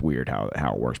it's just weird how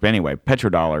it works. But anyway,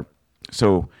 petrodollar.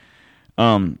 So,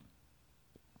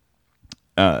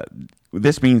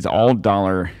 this means all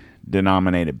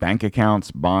dollar-denominated bank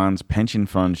accounts, bonds, pension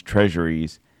funds,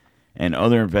 treasuries, and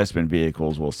other investment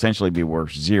vehicles will essentially be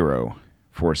worth zero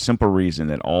for a simple reason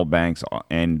that all banks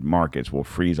and markets will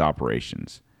freeze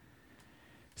operations.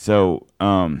 So,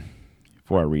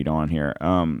 before I read on here,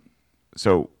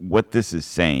 so what this is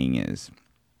saying is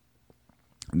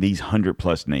these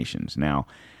 100-plus nations. Now,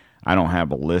 I don't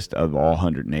have a list of all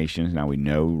 100 nations. Now, we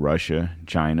know Russia,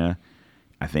 China,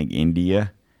 I think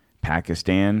India,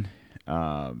 Pakistan,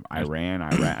 Iran,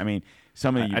 Iraq. I mean,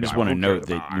 some of you. I just want to note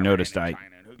that you noticed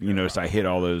I hit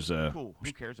all those. Cool.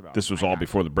 Who cares about this? Was all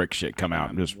before the BRICS shit come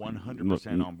out. Just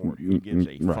 100% on board. Who gives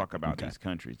a fuck about these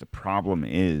countries? The problem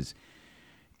is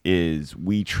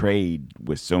we trade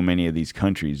with so many of these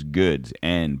countries goods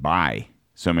and buy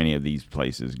so many of these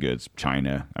places goods.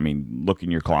 China. I mean, look in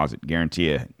your closet.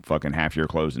 Guarantee you, fucking half your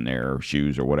clothes in there or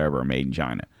shoes or whatever are made in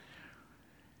China.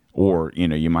 Or,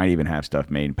 you might even have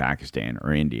stuff made in Pakistan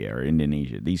or India or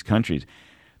Indonesia. These countries,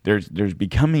 there's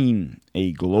becoming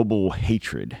a global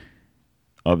hatred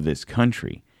of this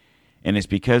country. And it's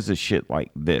because of shit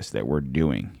like this that we're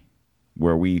doing,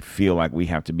 where we feel like we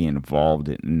have to be involved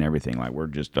in everything, like we're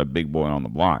just a big boy on the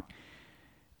block.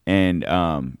 And,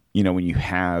 when you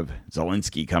have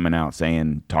Zelensky coming out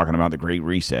talking about the Great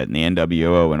Reset and the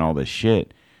NWO and all this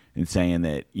shit and saying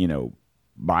that,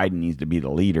 Biden needs to be the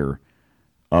leader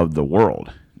of the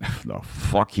world. The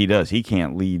fuck he does. He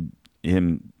can't lead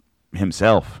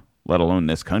himself, let alone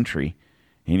this country.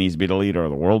 He needs to be the leader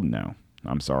of the world? No,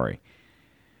 I'm sorry.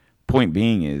 Point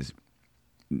being is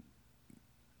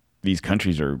these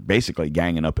countries are basically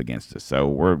ganging up against us. So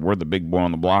we're the big boy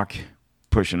on the block,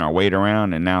 pushing our weight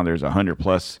around, and now there's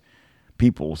 100+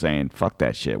 people saying, fuck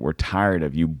that shit. We're tired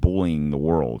of you bullying the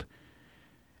world.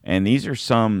 And these are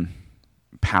some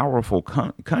powerful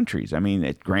countries. I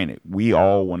mean, granted, we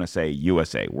all want to say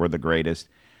USA. We're the greatest.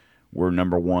 We're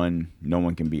number one. No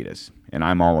one can beat us. And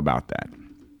I'm all about that.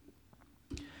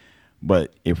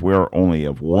 But if we're only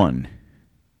of one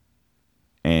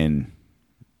and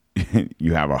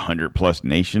you have 100+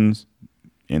 nations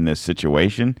in this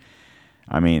situation,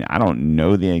 I mean, I don't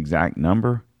know the exact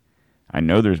number. I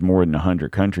know there's more than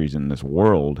 100 countries in this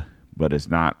world, but it's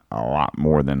not a lot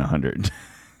more than 100.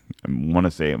 I want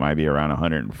to say it might be around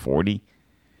 140.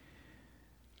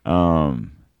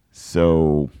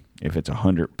 So if it's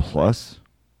 100+,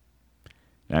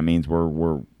 That means we're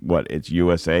what? It's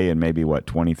USA and maybe,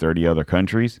 20, 30 other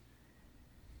countries?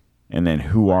 And then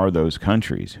who are those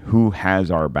countries? Who has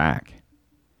our back?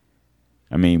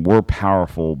 I mean, we're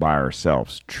powerful by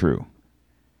ourselves, true.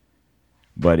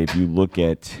 But if you look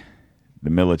at the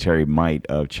military might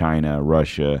of China,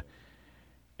 Russia,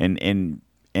 and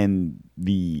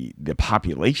the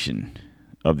population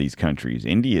of these countries,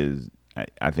 India is,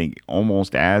 I think,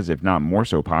 almost as, if not more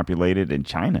so, populated than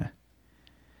China.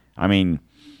 I mean,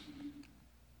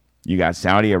 you got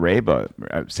Saudi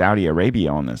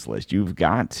Arabia on this list. You've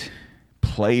got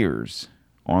players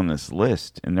on this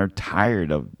list, and they're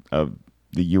tired of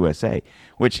the USA,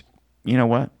 which, you know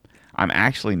what? I'm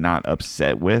actually not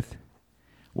upset with.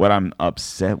 What I'm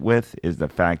upset with is the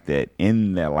fact that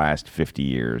in the last 50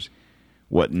 years,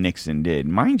 what Nixon did,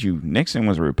 mind you, Nixon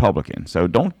was a Republican, so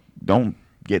don't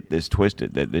get this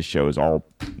twisted that this show is all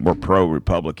we're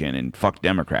pro-Republican and fuck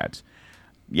Democrats.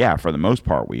 Yeah, for the most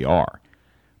part we are.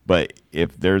 But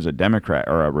if there's a Democrat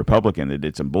or a Republican that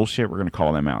did some bullshit, we're going to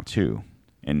call them out too.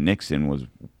 And Nixon was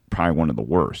probably one of the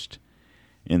worst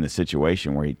in the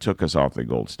situation where he took us off the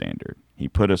gold standard. He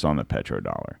put us on the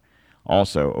petrodollar.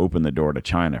 Also opened the door to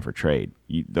China for trade.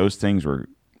 Those things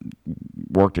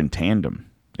worked in tandem.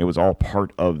 It was all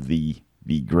part of the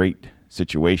great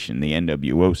situation, the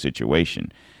NWO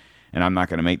situation. And I'm not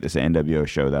going to make this an NWO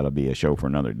show. That'll be a show for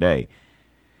another day.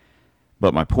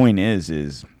 But my point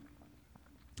is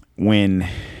when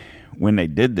they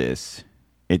did this,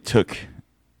 it took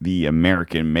the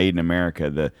American, made in America,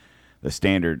 the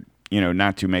standard,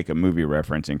 not to make a movie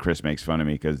reference, and Chris makes fun of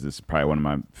me because this is probably one of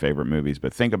my favorite movies,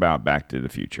 but think about Back to the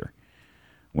Future.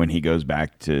 When he goes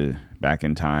back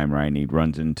in time, right, and he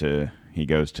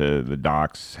goes to the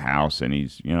Doc's house, and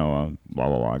he's, blah, blah,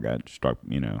 blah, got struck,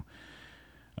 not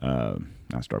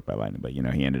struck by lightning, but,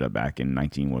 he ended up back in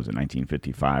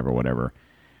 1955 or whatever.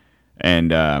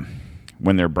 And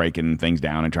when they're breaking things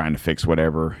down and trying to fix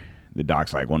whatever, the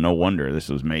Doc's like, well, no wonder this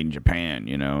was made in Japan,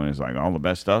 and it's like, all the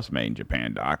best stuff's made in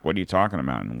Japan, Doc. What are you talking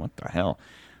about? And what the hell?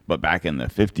 But back in the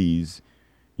 50s,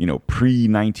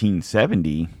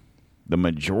 pre-1970, the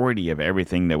majority of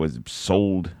everything that was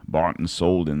bought and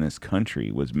sold in this country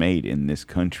was made in this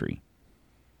country.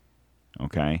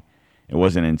 Okay? It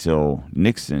wasn't until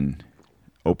Nixon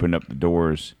opened up the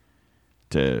doors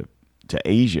to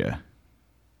Asia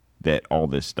that all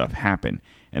this stuff happened.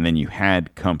 And then you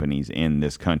had companies in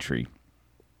this country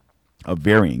of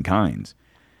varying kinds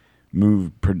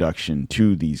move production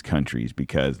to these countries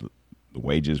because the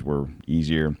wages were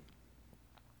easier.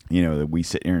 That we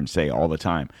sit here and say all the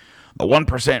time, the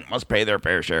 1% must pay their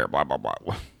fair share, blah, blah,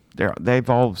 blah. They've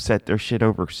all set their shit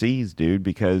overseas, dude,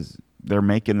 because they're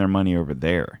making their money over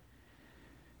there.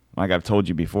 Like I've told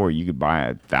you before, you could buy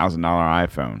a $1,000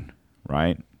 iPhone,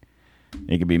 right?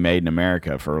 It could be made in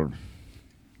America for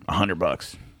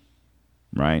 $100,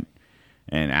 right?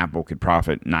 And Apple could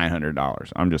profit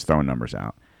 $900. I'm just throwing numbers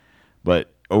out.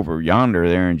 But over yonder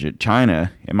there in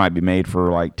China, it might be made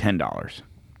for like $10.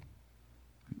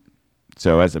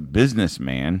 So as a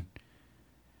businessman,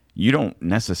 you don't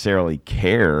necessarily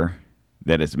care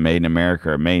that it's made in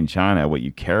America or made in China. What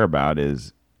you care about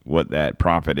is what that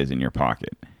profit is in your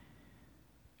pocket.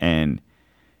 And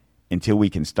until we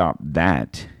can stop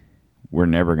that, we're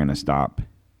never going to stop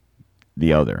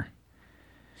the other.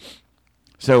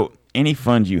 So any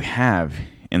funds you have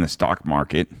in the stock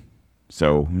market,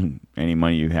 so any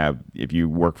money you have, if you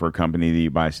work for a company that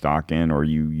you buy stock in, or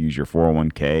you use your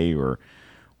 401k or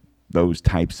those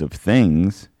types of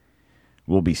things,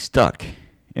 will be stuck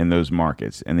in those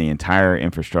markets, and the entire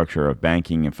infrastructure of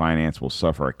banking and finance will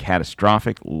suffer a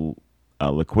catastrophic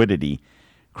liquidity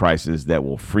crisis that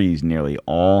will freeze nearly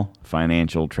all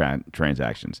financial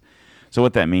transactions. So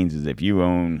what that means is if you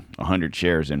own 100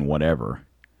 shares in whatever,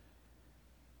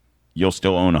 you'll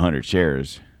still own 100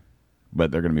 shares,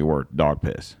 but they're going to be worth dog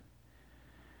piss.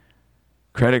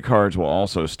 Credit cards will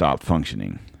also stop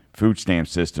functioning. Food stamp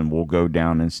system will go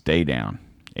down and stay down.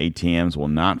 ATMs will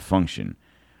not function.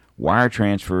 Wire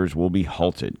transfers will be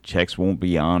halted. Checks won't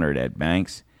be honored at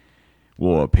banks.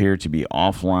 Will appear to be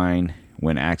offline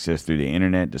when accessed through the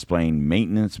internet, displaying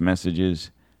maintenance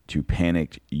messages to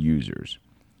panicked users.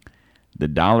 The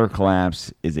dollar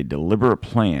collapse is a deliberate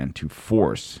plan to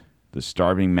force the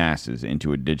starving masses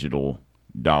into a digital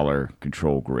dollar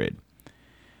control grid.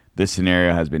 This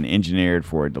scenario has been engineered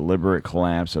for a deliberate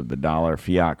collapse of the dollar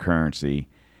fiat currency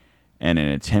and an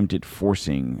attempted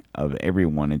forcing of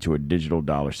everyone into a digital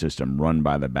dollar system run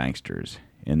by the banksters.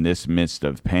 In this midst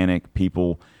of panic,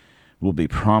 people will be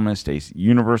promised a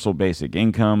universal basic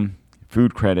income,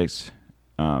 food credits,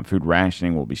 food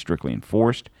rationing will be strictly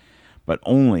enforced, but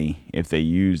only if they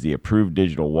use the approved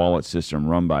digital wallet system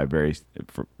run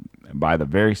by the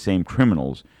very same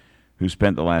criminals who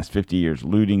spent the last 50 years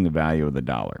looting the value of the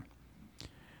dollar.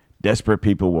 Desperate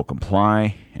people will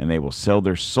comply, and they will sell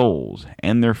their souls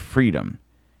and their freedom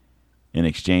in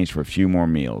exchange for a few more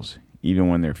meals, even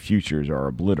when their futures are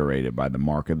obliterated by the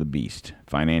mark of the beast,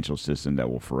 financial system that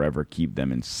will forever keep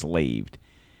them enslaved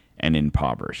and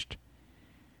impoverished.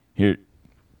 Here,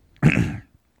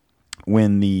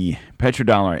 when the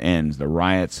petrodollar ends, the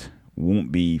riots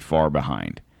won't be far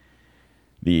behind.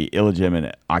 The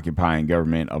illegitimate occupying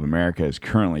government of America is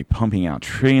currently pumping out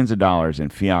trillions of dollars in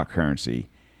fiat currency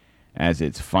as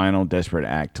its final desperate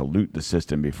act to loot the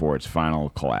system before its final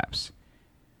collapse.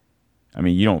 I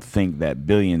mean, you don't think that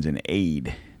billions in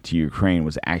aid to Ukraine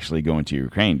was actually going to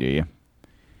Ukraine, do you?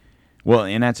 Well,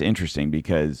 and that's interesting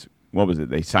because, what was it?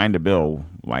 They signed a bill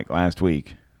like last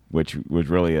week, which was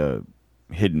really a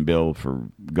hidden bill for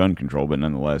gun control, but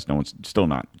nonetheless, no one's still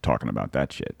not talking about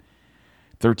that shit.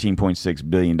 $13.6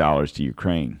 billion to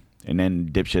Ukraine. And then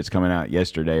dipshits coming out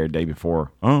yesterday or day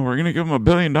before, oh, we're going to give them $1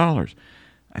 billion.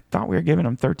 I thought we were giving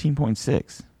them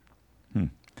 13.6.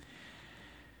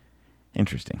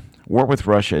 Interesting. War with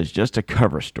Russia is just a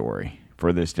cover story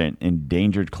for this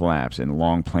endangered collapse and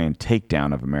long-planned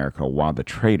takedown of America, while the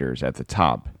traitors at the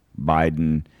top,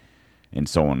 Biden and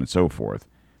so on and so forth,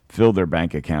 fill their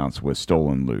bank accounts with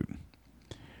stolen loot.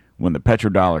 When the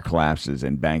petrodollar collapses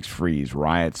and banks freeze,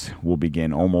 riots will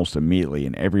begin almost immediately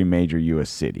in every major U.S.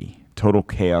 city. Total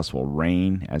chaos will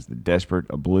reign as the desperate,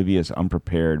 oblivious,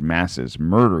 unprepared masses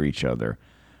murder each other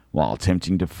while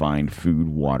attempting to find food,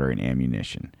 water, and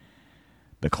ammunition.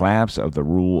 The collapse of the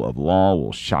rule of law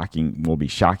will be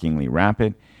shockingly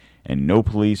rapid, and no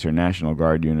police or National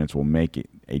Guard units will make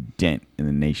a dent in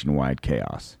the nationwide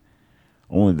chaos.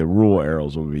 Only the rural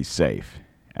areas will be safe,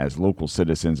 as local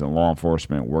citizens and law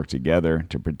enforcement work together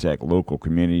to protect local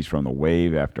communities from the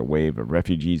wave after wave of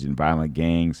refugees and violent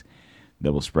gangs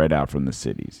that will spread out from the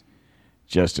cities.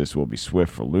 Justice will be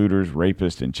swift for looters,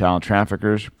 rapists, and child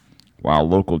traffickers, while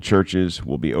local churches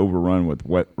will be overrun with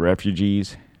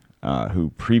refugees who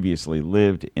previously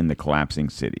lived in the collapsing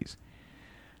cities.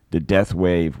 The death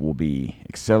wave will be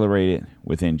accelerated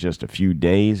within just a few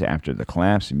days after the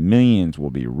collapse. Millions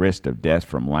will be risked of death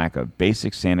from lack of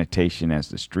basic sanitation as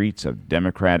the streets of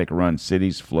Democratic-run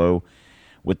cities flow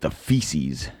with the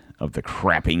feces of the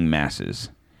crapping masses.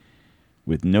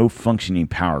 With no functioning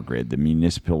power grid, the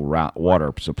municipal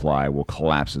water supply will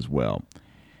collapse as well.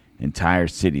 Entire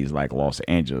cities like Los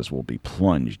Angeles will be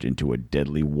plunged into a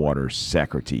deadly water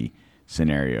scarcity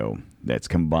scenario that's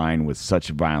combined with such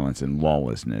violence and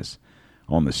lawlessness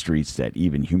on the streets that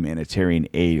even humanitarian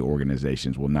aid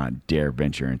organizations will not dare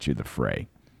venture into the fray.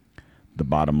 The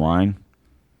bottom line: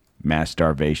 mass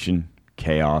starvation,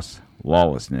 chaos,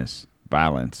 lawlessness,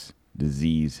 violence,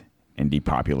 disease, and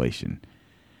depopulation.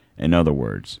 In other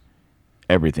words,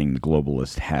 everything the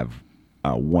globalists have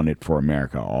wanted for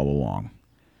America all along.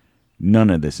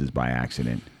 None of this is by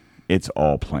accident. It's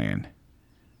all planned.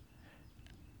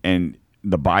 And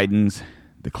the Bidens,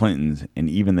 the Clintons, and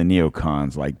even the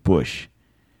neocons like Bush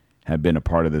have been a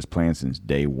part of this plan since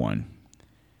day one.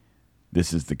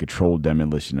 This is the controlled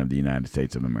demolition of the United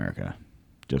States of America,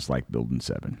 just like Building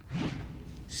 7.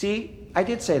 See, I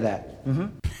did say that.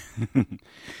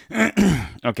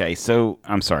 Okay, so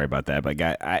I'm sorry about that, but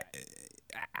guy,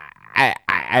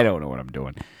 I don't know what I'm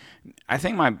doing. I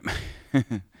think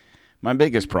my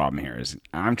biggest problem here is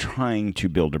I'm trying to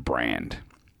build a brand.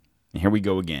 And here we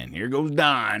go again. Here goes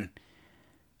Don.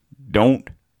 Don't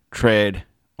tread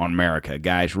on America.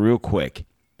 Guys, real quick,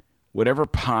 whatever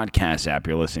podcast app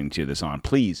you're listening to this on,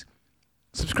 please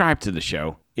subscribe to the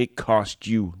show. It costs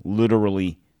you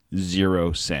literally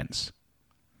 0 cents.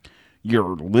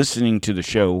 You're listening to the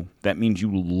show. That means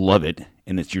you love it,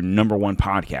 and it's your number one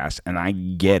podcast, and I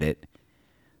get it.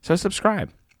 So subscribe.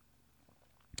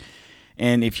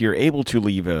 And if you're able to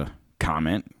leave a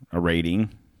comment, a rating,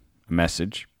 a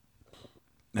message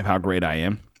of how great I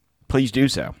am, please do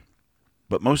so.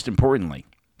 But most importantly,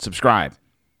 subscribe.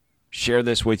 Share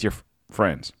this with your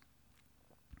friends.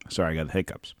 Sorry, I got the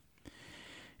hiccups.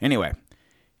 Anyway,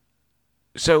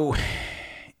 so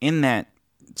in that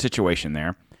situation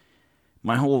there,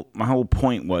 my whole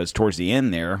point was, towards the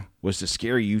end there, was to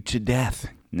scare you to death.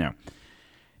 No.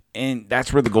 And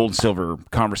that's where the gold and silver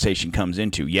conversation comes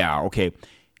into. Yeah, okay.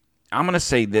 I'm going to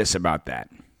say this about that.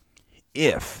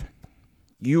 If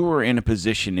you are in a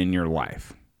position in your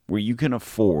life where you can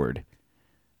afford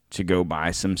to go buy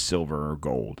some silver or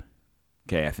gold,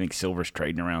 okay, I think silver's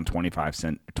trading around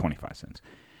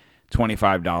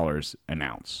 $25 an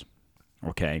ounce,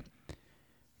 okay?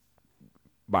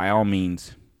 By all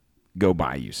means, go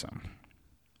buy you some.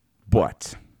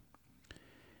 But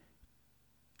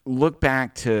look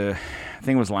back to, I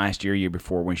think it was last year, year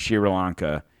before, when Sri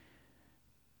Lanka,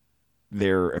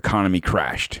 their economy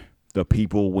crashed. The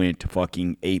people went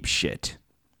fucking ape shit.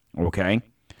 Okay?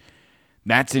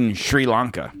 That's in Sri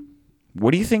Lanka.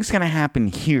 What do you think's going to happen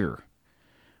here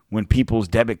when people's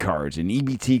debit cards and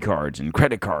EBT cards and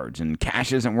credit cards and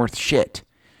cash isn't worth shit?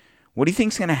 What do you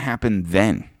think's going to happen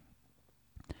then?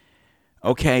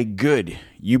 Okay, good.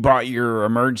 You bought your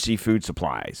emergency food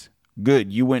supplies.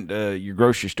 Good. You went to your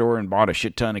grocery store and bought a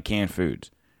shit ton of canned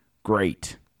foods.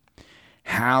 Great.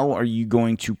 How are you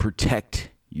going to protect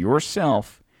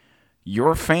yourself,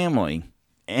 your family,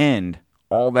 and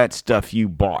all that stuff you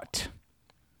bought?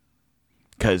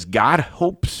 Because God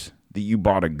hopes that you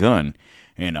bought a gun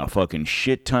and a fucking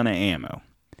shit ton of ammo.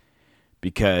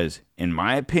 Because, in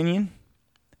my opinion,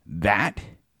 that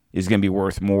is going to be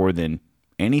worth more than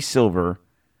any silver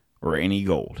or any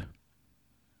gold.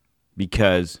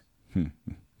 Because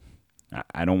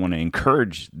I don't want to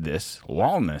encourage this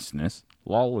lawlessness.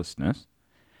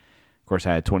 Of course,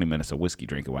 I had 20 minutes of whiskey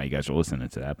drinking while you guys are listening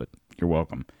to that, but you're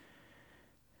welcome.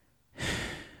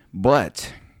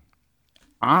 But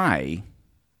I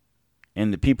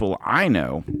and the people I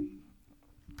know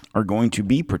are going to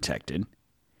be protected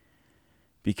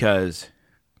because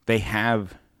they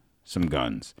have some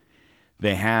guns.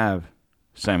 They have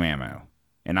some ammo.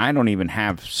 And I don't even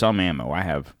have some ammo. I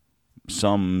have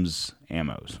some's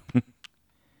ammos.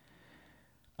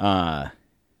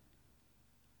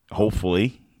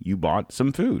 Hopefully you bought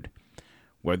some food.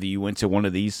 Whether you went to one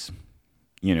of these,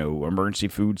 emergency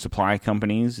food supply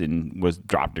companies and was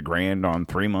dropped $1,000 on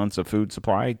 3 months of food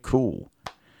supply, cool.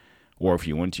 Or if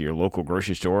you went to your local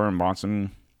grocery store and bought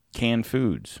some canned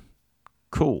foods,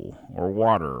 cool. Or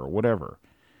water or whatever.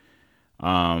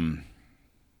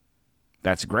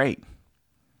 That's great.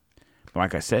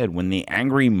 Like I said, when the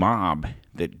angry mob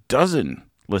that doesn't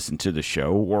listen to the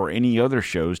show or any other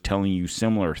shows telling you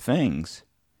similar things,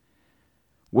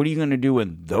 what are you going to do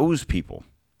when those people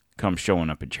come showing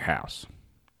up at your house?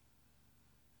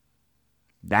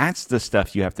 That's the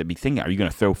stuff you have to be thinking. Are you going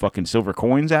to throw fucking silver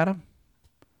coins at them?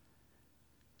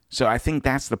 So I think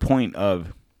that's the point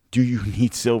of, do you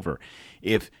need silver?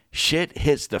 If shit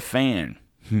hits the fan,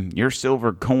 your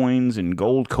silver coins and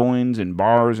gold coins and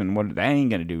bars and what, that ain't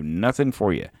going to do nothing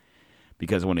for you.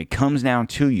 Because when it comes down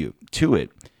to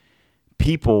it,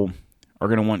 people are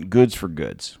going to want goods for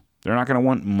goods. They're not going to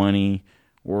want money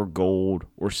or gold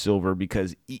or silver,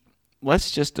 because let's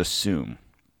just assume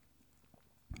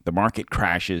the market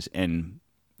crashes and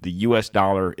the US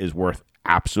dollar is worth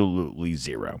absolutely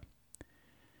zero.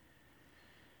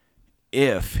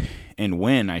 If and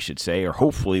when, I should say, or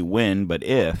hopefully when, but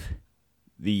if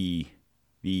the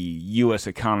U.S.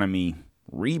 economy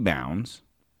rebounds,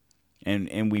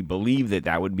 and we believe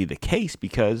that would be the case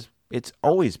because it's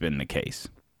always been the case.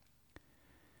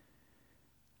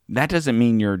 That doesn't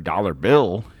mean your dollar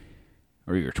bill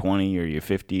or your 20 or your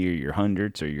 50 or your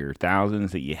hundreds or your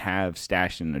thousands that you have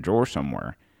stashed in a drawer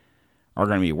somewhere are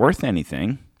going to be worth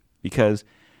anything, because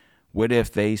what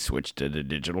if they switch to the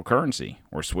digital currency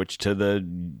or switch to the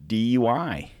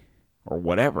DUI or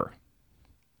whatever?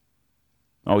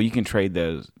 Oh, you can trade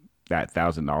that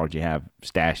 $1,000 you have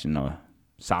stashed in a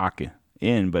sock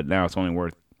but now it's only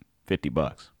worth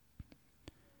 $50.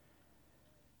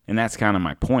 And that's kind of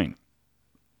my point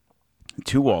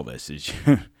to all this is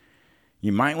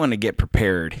you might want to get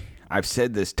prepared. I've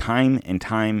said this time and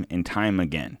time and time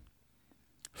again.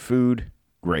 Food,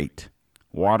 great.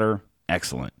 Water,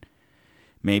 excellent.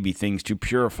 Maybe things to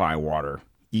purify water,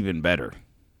 even better.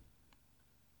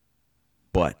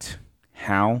 But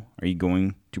how are you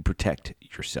going to protect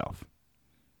yourself?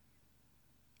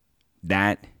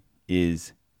 That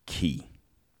is key.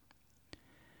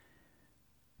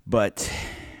 But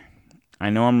I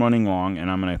know I'm running long,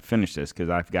 and I'm going to finish this because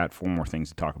I've got 4 more things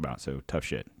to talk about, so tough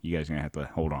shit. You guys are going to have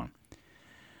to hold on.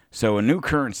 So a new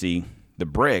currency, the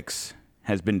BRICS,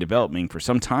 has been developing for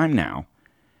some time now,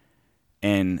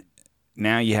 and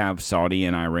now you have Saudi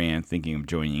and Iran thinking of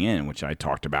joining in, which I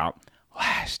talked about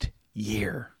last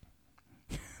year.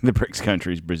 The BRICS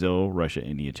countries, Brazil, Russia,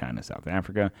 India, China, South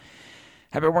Africa,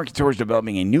 have been working towards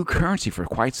developing a new currency for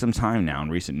quite some time now. In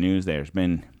recent news, there's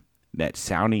been that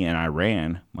Saudi and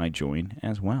Iran might join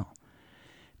as well.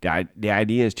 The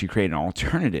idea is to create an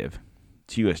alternative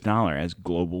to U.S. dollar as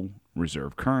global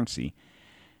reserve currency,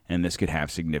 and this could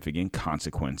have significant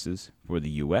consequences for the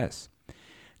U.S.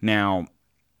 Now,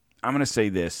 I'm going to say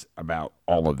this about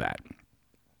all of that.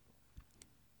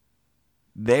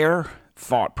 Their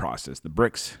thought process, the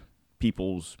BRICS,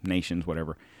 peoples, nations,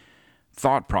 whatever,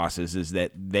 thought process is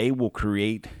that they will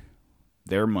create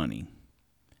their money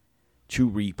to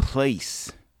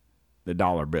replace the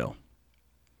dollar bill.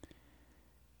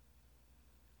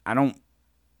 I don't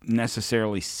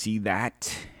necessarily see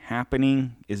that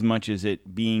happening as much as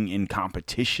it being in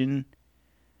competition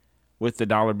with the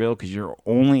dollar bill, because you're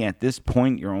only, at this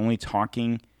point, you're only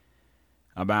talking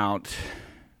about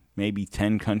maybe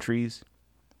 10 countries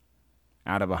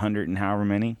out of 100 and however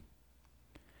many.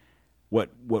 What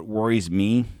worries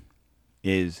me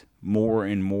is more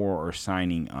and more are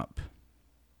signing up.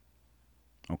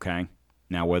 Okay?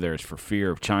 Now, whether it's for fear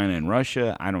of China and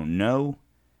Russia, I don't know.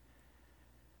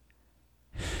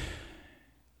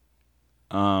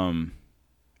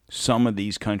 Some of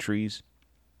these countries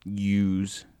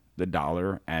use the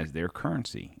dollar as their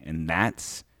currency, and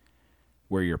that's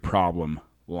where your problem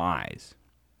lies.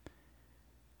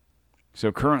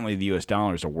 So currently the US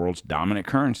dollar is the world's dominant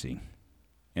currency,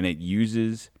 and it's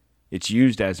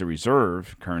used as a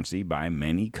reserve currency by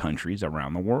many countries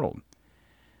around the world.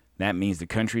 That means the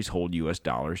countries hold US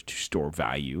dollars to store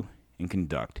value and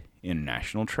conduct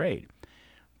international trade.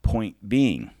 Point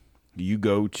being, you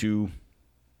go to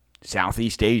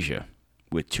Southeast Asia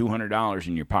with $200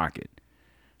 in your pocket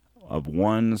of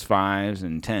ones, fives,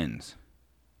 and tens,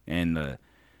 and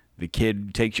the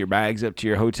kid takes your bags up to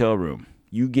your hotel room.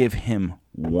 You give him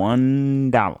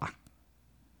 $1,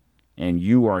 and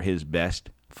you are his best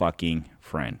fucking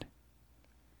friend.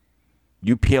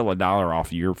 You peel $1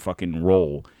 off your fucking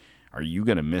roll. Are you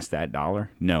going to miss that dollar?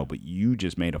 No, but you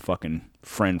just made a fucking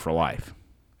friend for life.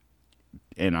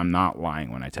 And I'm not lying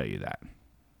when I tell you that.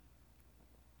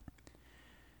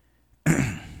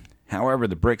 However,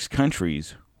 the BRICS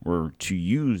countries were to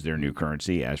use their new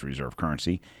currency as reserve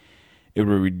currency. It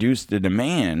would reduce the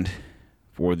demand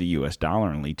for the US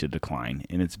dollar and lead to decline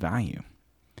in its value.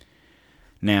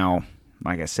 Now,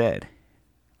 like I said,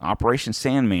 Operation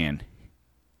Sandman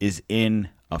is in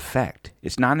effect.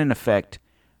 It's not in effect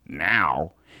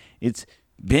now. It's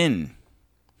been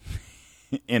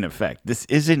in effect. This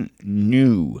isn't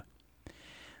new.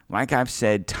 Like I've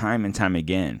said time and time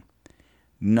again,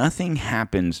 nothing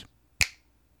happens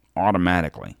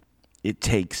automatically. It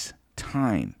takes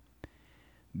time.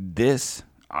 This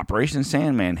Operation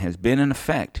Sandman has been in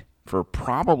effect for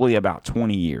probably about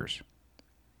 20 years.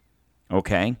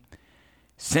 Okay?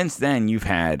 Since then,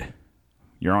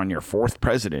 you're on your fourth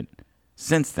president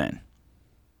since then.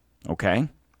 Okay?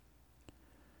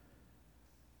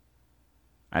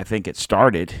 I think it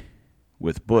started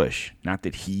with Bush. Not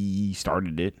that he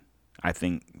started it. I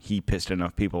think he pissed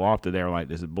enough people off that they were like,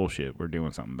 this is bullshit. We're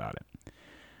doing something about it.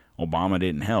 Obama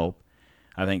didn't help.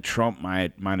 I think Trump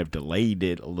might have delayed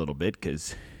it a little bit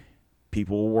because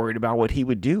people were worried about what he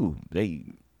would do. They,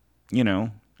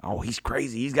 oh, he's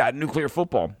crazy. He's got nuclear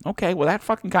football. Okay, well, that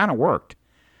fucking kind of worked.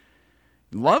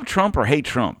 Love Trump or hate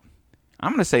Trump.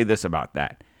 I'm going to say this about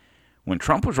that. When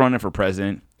Trump was running for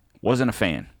president, wasn't a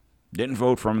fan. Didn't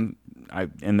vote for him.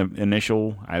 In the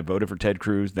initial, I voted for Ted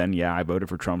Cruz. Then, I voted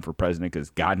for Trump for president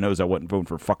because God knows I wasn't voting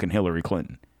for fucking Hillary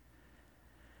Clinton.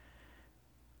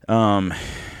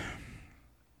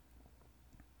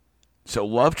 So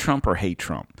love Trump or hate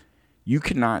Trump. You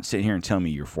cannot sit here and tell me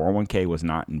your 401k was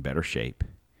not in better shape.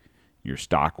 Your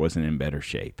stock wasn't in better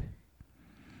shape.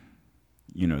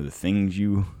 The things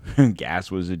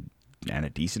gas was at a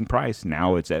decent price.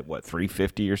 Now it's at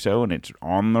 $3.50 or so, and it's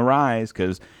on the rise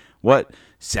because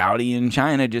Saudi and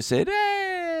China just said,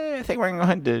 I think we're going to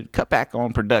go ahead and cut back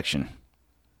on production.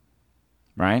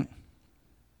 Right?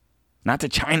 Not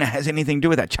that China has anything to do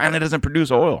with that. China doesn't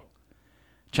produce oil.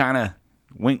 China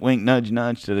wink, wink, nudge,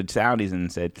 nudge to the Saudis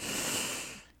and said,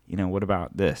 what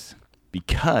about this?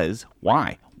 Because,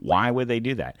 why? Why would they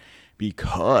do that?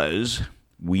 Because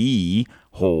we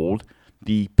hold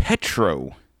the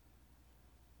petro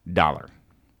dollar.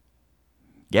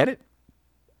 Get it?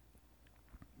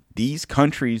 These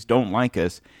countries don't like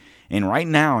us. And right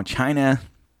now, China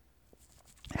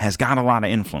has got a lot of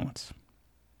influence.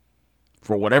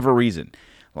 For whatever reason.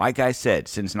 Like I said,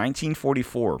 since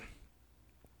 1944,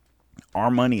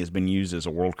 our money has been used as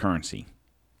a world currency.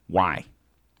 Why?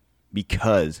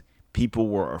 Because people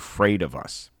were afraid of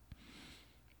us.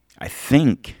 I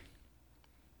think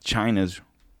China's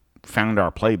found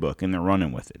our playbook and they're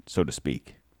running with it, so to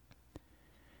speak.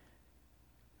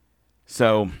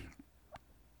 So,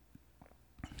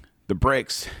 the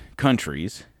BRICS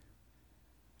countries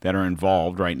that are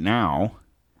involved right now,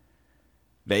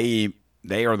 they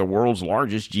are the world's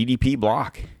largest GDP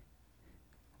bloc,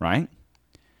 right?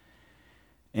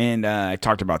 And I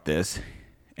talked about this.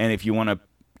 And if you want to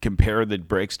compare the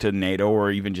BRICS to NATO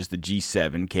or even just the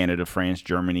G7, Canada, France,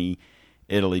 Germany,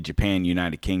 Italy, Japan,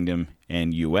 United Kingdom,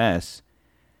 and U.S.,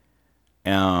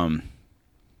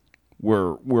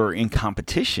 we're in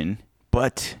competition,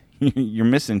 but you're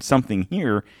missing something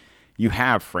here. You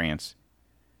have France,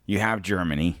 you have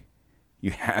Germany,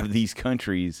 you have these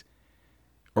countries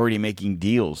already making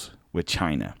deals with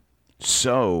China.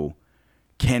 So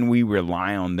can we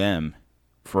rely on them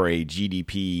for a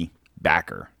GDP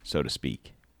backer, so to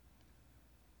speak?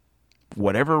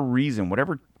 Whatever reason,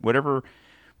 whatever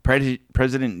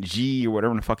President Xi or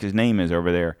whatever the fuck his name is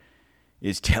over there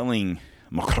is telling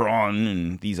Macron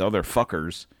and these other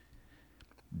fuckers,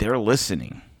 they're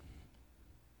listening.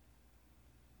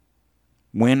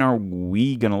 When are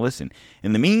we going to listen?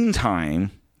 In the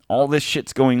meantime, all this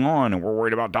shit's going on, and we're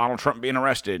worried about Donald Trump being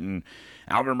arrested, and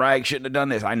Alvin Bragg shouldn't have done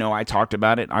this. I know I talked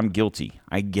about it. I'm guilty.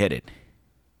 I get it.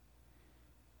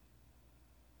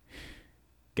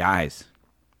 Guys,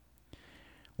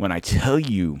 when I tell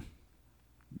you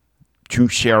to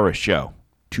share a show,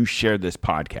 to share this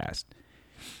podcast,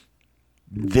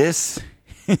 this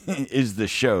is the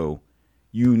show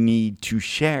you need to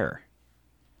share.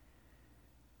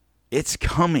 It's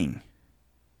coming.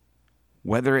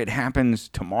 Whether it happens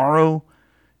tomorrow,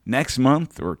 next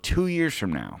month, or 2 years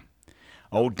from now.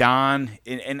 Oh, Don,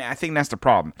 and I think that's the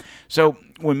problem. So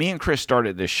when me and Chris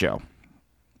started this show,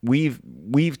 we've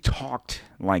talked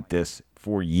like this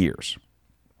for years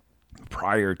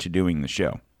prior to doing the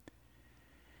show.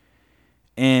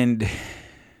 And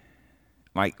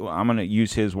like, well, I'm going to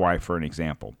use his wife for an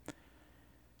example.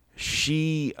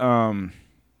 She would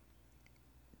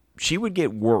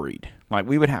get worried. Like,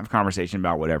 we would have a conversation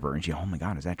about whatever, and she, oh my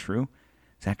God, is that true?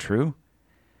 Is that true?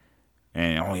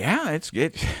 And, oh yeah,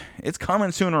 it's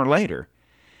coming sooner or later.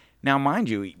 Now, mind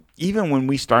you, even when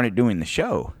we started doing the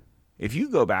show, if you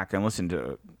go back and listen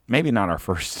to, maybe not our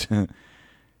first,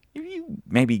 if you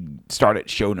maybe start at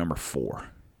show number 4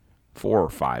 or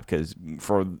 5, because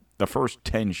for the first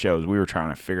 10 shows, we were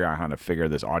trying to figure out how to figure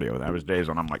this audio. That was days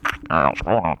when I'm like, how's it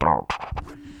going?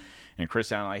 And Chris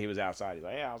sounded like he was outside. He's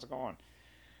like, hey, how's it going?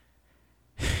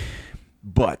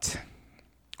 But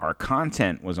our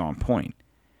content was on point.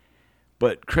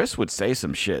 But Chris would say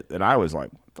some shit that I was like,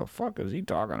 what the fuck is he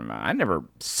talking about? I never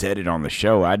said it on the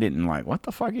show. I didn't like, what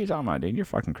the fuck are you talking about, dude? You're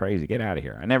fucking crazy. Get out of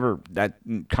here. That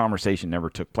conversation never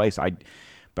took place.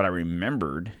 But I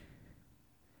remembered.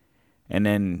 And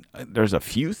then there's a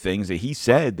few things that he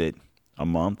said that a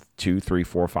month, 2, 3,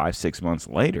 4, 5, 6 months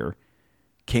later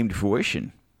came to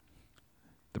fruition.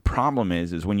 The problem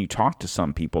is when you talk to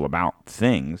some people about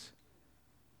things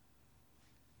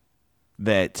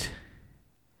that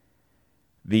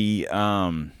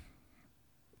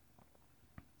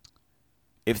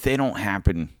if they don't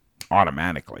happen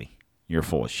automatically, you're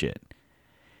full of shit.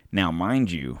 Now,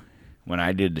 mind you, when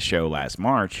I did the show last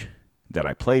March that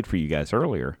I played for you guys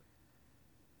earlier,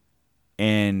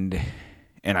 and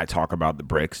I talk about the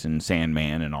BRICS and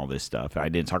Sandman and all this stuff. I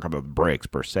didn't talk about the BRICS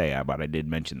per se, but I did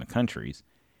mention the countries.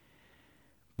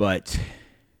 But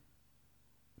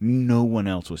no one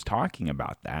else was talking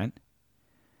about that.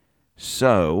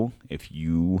 So, if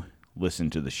you listen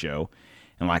to the show,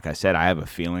 and like I said, I have a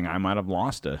feeling I might have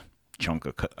lost a chunk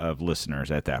of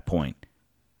listeners at that point.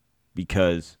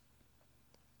 Because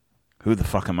who the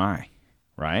fuck am I,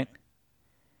 right?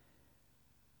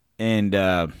 And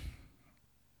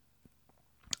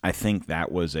I think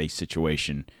that was a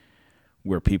situation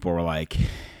where people were like,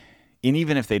 and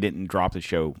even if they didn't drop the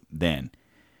show then,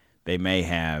 they may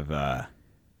have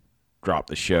dropped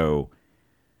the show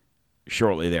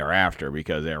shortly thereafter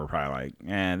because they were probably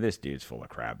like, this dude's full of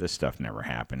crap. This stuff never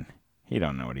happened. He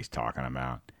don't know what he's talking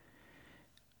about.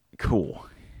 Cool.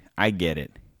 I get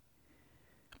it.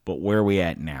 But where are we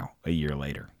at now, a year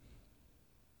later?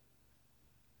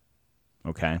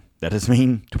 Okay? That doesn't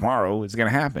mean tomorrow it's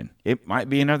going to happen. It might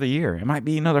be another year. It might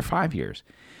be another 5 years.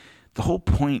 The whole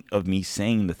point of me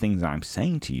saying the things I'm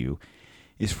saying to you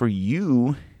is for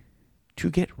you to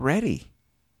get ready.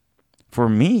 For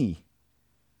me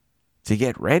to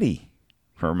get ready.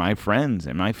 For my friends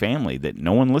and my family that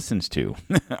no one listens to.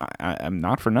 I'm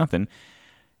not for nothing.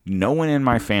 No one in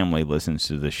my family listens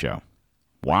to this show.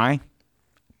 Why?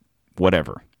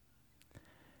 Whatever.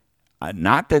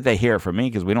 Not that they hear it from me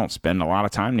because we don't spend a lot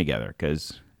of time together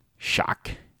because,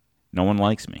 shock, no one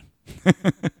likes me.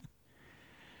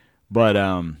 But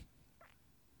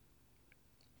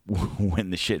when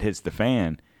the shit hits the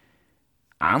fan,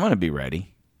 I'm going to be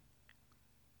ready.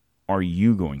 Are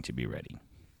you going to be ready?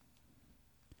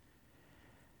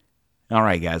 All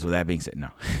right, guys, with that being said, no.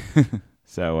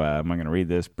 So am I going to read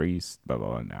this? BRICS, blah, blah,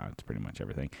 blah. No, it's pretty much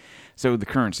everything. So the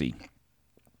currency.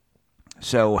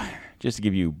 So just to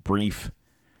give you a brief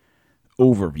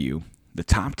overview, the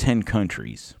top 10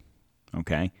 countries,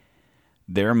 okay,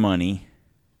 their money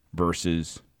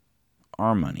versus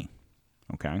our money,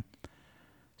 Okay?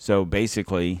 So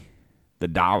basically, the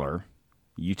dollar,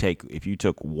 if you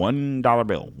took $1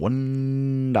 bill,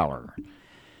 $1,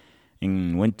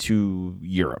 and went to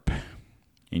Europe,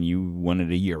 and you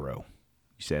wanted a euro.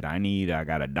 You said, I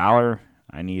got $1,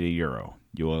 I need a euro.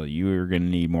 You're going to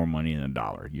need more money than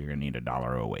 $1. You're going to need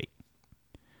 $1.08.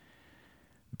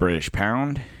 British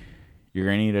pound, you're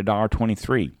going to need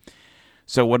 $1.23.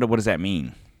 So what does that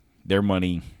mean? Their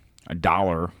money,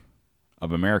 $1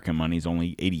 of American money is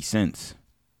only 80 cents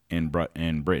in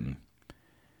Britain.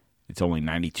 It's only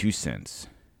 92 cents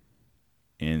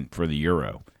for the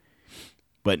euro.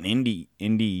 But in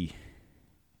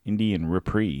Indian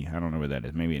rupee, I don't know what that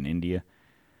is, maybe in India,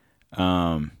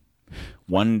 $1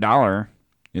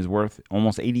 is worth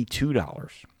almost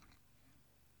 $82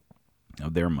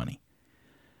 of their money.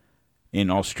 In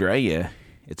Australia,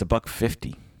 it's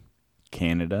 $1.50.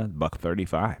 Canada,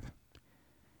 $1.35.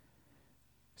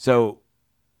 So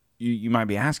you might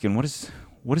be asking, what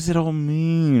does it all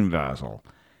mean, Vassal?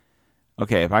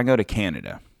 Okay, if I go to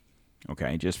Canada,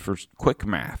 okay, just for quick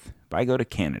math, if I go to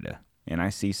Canada and I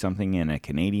see something in a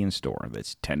Canadian store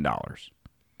that's $10,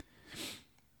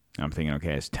 I'm thinking,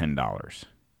 okay, it's $10.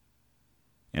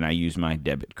 And I use my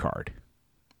debit card,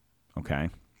 okay?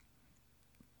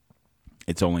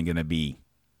 It's only going to be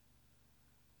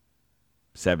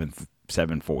 $7.40,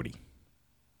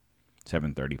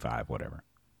 $7.35, whatever.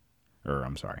 Or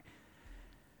I'm sorry.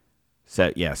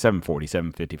 $7.40,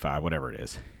 $7.55, whatever it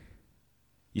is.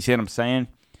 You see what I'm saying?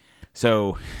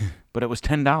 So, but it was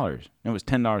 $10. It was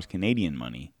 $10 Canadian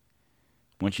money.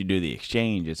 Once you do the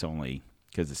exchange, it's only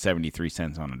because it's 73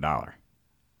 cents on a dollar.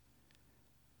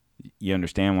 You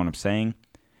understand what I'm saying?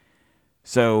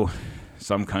 So,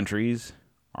 some countries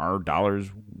are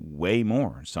dollars way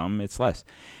more. Some it's less.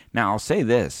 Now, I'll say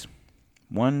this.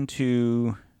 1,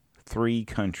 2, 3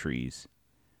 countries.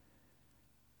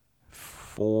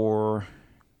 4.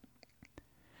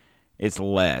 It's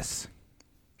less,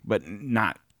 but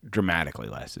not dramatically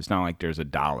less. It's not like there's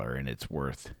 $1 and it's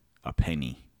worth a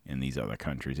penny in these other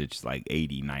countries. It's like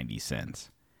 80, 90 cents.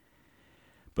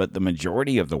 But the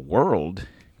majority of the world,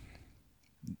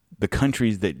 the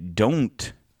countries that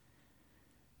don't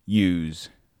use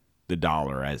the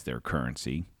dollar as their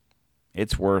currency,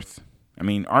 it's worth,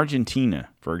 Argentina,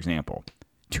 for example,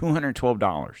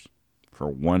 $212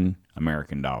 for $1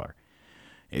 American dollar.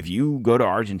 If you go to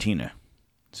Argentina,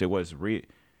 say what's Rio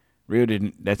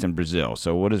that's in Brazil.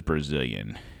 So what is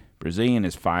Brazilian? Brazilian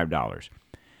is $5.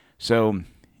 So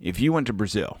if you went to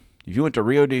Brazil, if you went to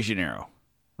Rio de Janeiro,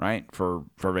 right, for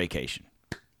vacation,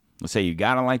 let's say you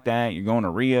got it like that, you're going to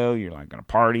Rio, you're like going to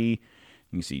party,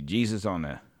 you can see Jesus on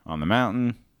the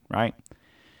mountain, right?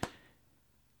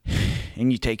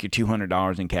 And you take your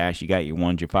 $200 in cash, you got your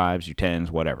 1s, your 5s, your 10s,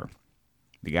 whatever.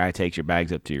 The guy takes your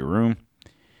bags up to your room.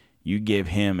 You give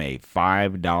him a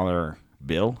 $5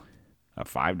 bill, a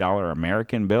 $5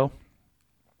 American bill.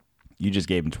 You just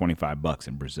gave him $25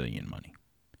 in Brazilian money.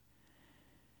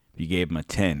 If you gave him a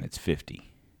 10, it's 50.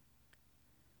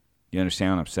 You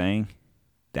understand what I'm saying?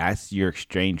 That's your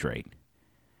exchange rate.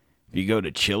 If you go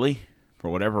to Chile, for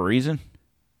whatever reason,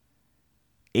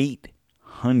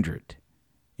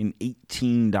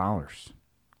 $818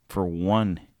 for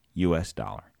 $1 US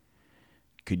dollar.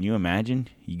 Could you imagine?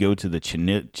 You go to the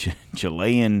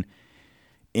Chilean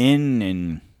Inn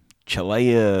in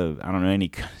Chile, I don't know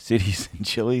any cities in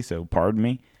Chile, so pardon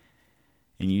me.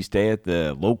 And you stay at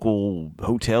the local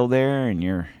hotel there, and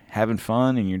you're having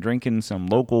fun, and you're drinking some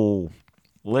local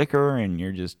liquor, and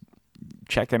you're just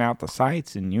checking out the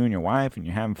sights, and you and your wife, and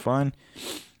you're having fun.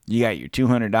 You got your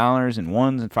 $200 in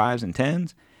 1s and 5s and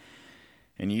 10s,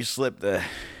 and you slip the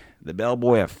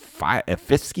bellboy a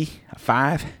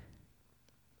 5.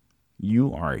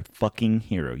 You are a fucking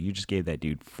hero. You just gave that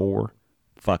dude $4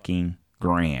 fucking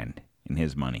grand in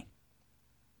his money.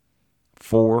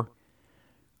 $4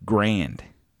 grand.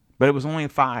 But it was only a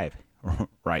 5.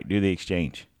 Right, do the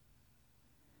exchange.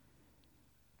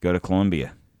 Go to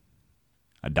Colombia.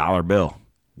 $1 bill.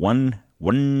 $1.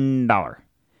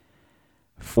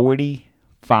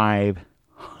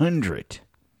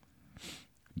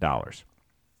 $4,500.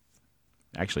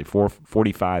 Actually,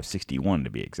 $45.61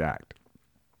 to be exact.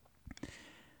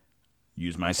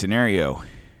 Use my scenario.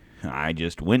 I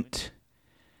just went,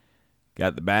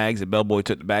 got the bags. The bellboy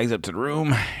took the bags up to the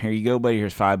room. Here you go, buddy.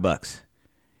 Here's $5.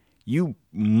 You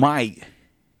might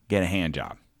get a hand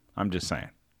job. I'm just saying.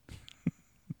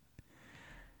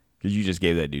 Because you just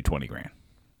gave that dude 20 grand.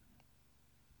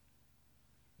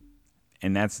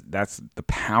 And that's the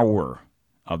power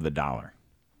of the dollar.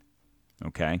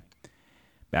 Okay?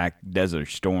 Back Desert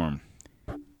Storm.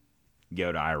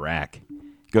 Go to Iraq.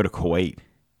 Go to Kuwait.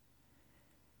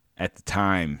 at the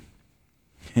time,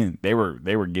 they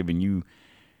were giving you,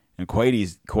 and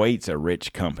Kuwait's a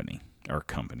rich country,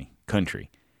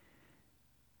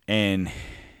 and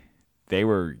they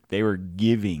were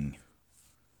giving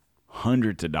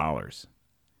hundreds of dollars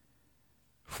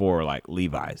for like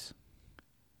Levi's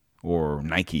or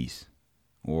Nikes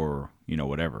or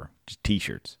whatever, just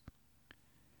T-shirts.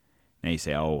 And you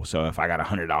say, oh, so if I got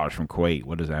 $100 from Kuwait,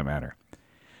 what does that matter?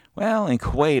 Well, in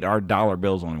Kuwait, our dollar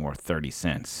bill's only worth 30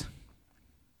 cents.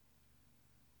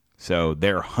 So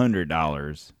their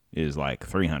 $100 is like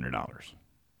 $300,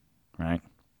 right?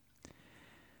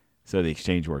 So the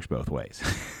exchange works both ways.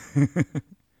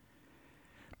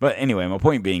 But anyway, my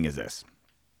point being is this.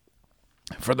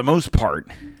 For the most part,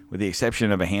 with the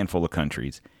exception of a handful of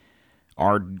countries,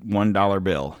 our $1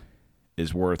 bill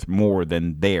is worth more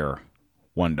than their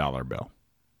 $1 bill.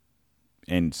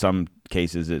 In some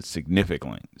cases, it's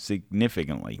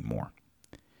significantly more.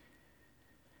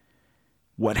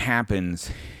 What happens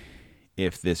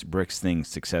if this BRICS thing's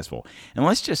successful? And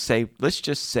let's just say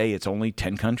it's only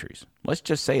 10 countries. Let's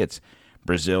just say it's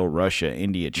Brazil, Russia,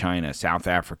 India, China, South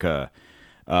Africa,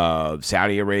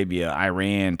 Saudi Arabia,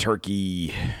 Iran,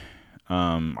 Turkey,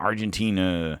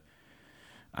 Argentina,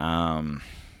 and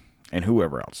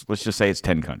whoever else. Let's just say it's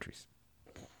 10 countries.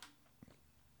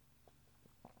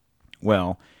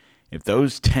 Well, if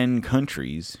those 10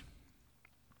 countries,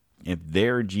 if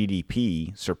their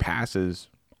GDP surpasses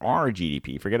our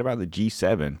GDP, forget about the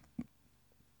G7,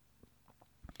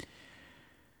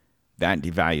 that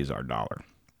devalues our dollar.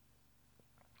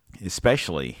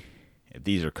 Especially if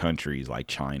these are countries like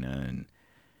China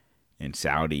and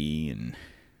Saudi and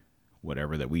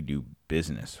whatever that we do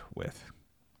business with.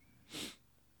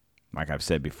 Like I've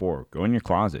said before, go in your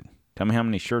closet. Tell me how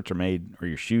many shirts are made, or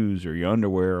your shoes, or your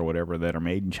underwear, or whatever that are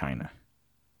made in China.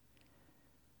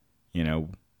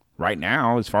 Right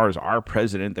now, as far as our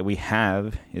president that we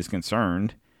have is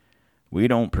concerned, we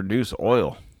don't produce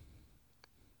oil.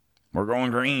 We're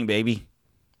going green, baby.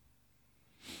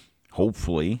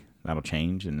 Hopefully, that'll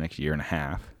change in the next year and a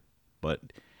half. But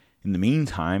in the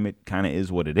meantime, it kind of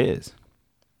is what it is.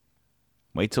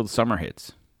 Wait till the summer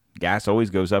hits. Gas always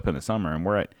goes up in the summer,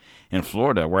 and in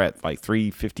Florida, we're at like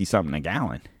 $3.50 something a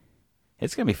gallon.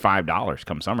 It's gonna be $5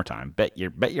 come summertime. Bet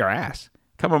your ass.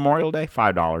 Come Memorial Day,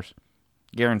 $5,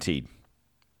 guaranteed.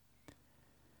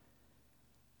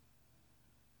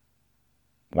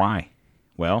 Why?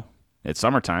 Well, it's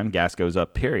summertime. Gas goes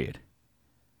up. Period.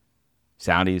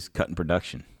 Saudi's cutting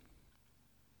production.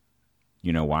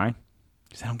 You know why?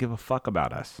 Because they don't give a fuck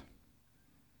about us.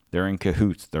 They're in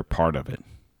cahoots. They're part of it.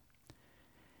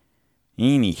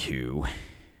 Anywho,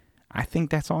 I think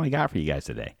that's all I got for you guys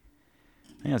today.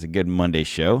 I think that's a good Monday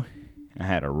show. I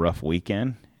had a rough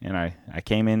weekend, and I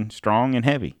came in strong and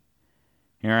heavy.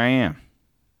 Here I am.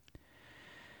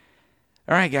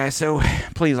 All right, guys, so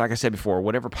please, like I said before,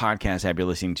 whatever podcast app you're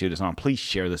listening to this on, please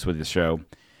share this with the show.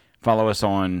 Follow us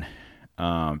on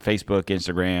Facebook,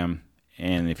 Instagram,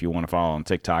 and if you want to follow on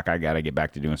TikTok, I got to get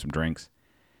back to doing some drinks.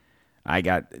 I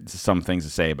got some things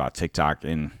to say about TikTok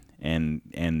and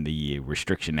the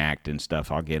Restriction Act and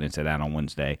stuff. I'll get into that on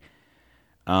Wednesday.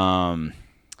 Anywho,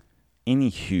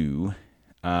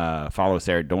 follow us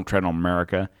there at Don't Tread on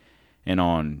America and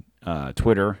on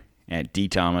Twitter at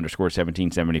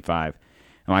DTOM_1775.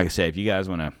 And like I said, if you guys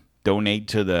want to donate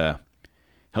to the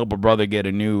Help a Brother Get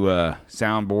a New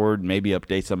soundboard, maybe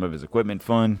update some of his equipment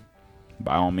fund,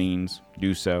 by all means,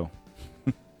 do so.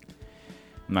 I'm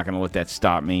not going to let that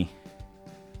stop me.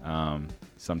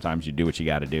 Sometimes you do what you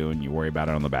got to do and you worry about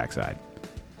it on the backside.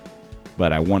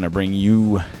 But I want to bring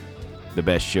you the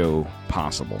best show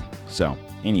possible. So,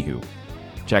 anywho,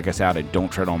 check us out at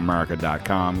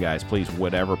don'ttreadonamerica.com. Guys, please,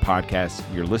 whatever podcast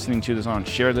you're listening to this on,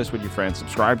 share this with your friends.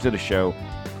 Subscribe to the show.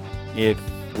 If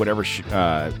whatever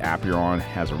app you're on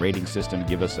has a rating system,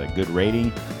 give us a good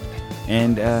rating.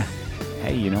 And,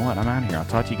 hey, you know what? I'm out of here. I'll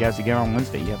talk to you guys again on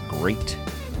Wednesday. You have a great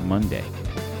Monday.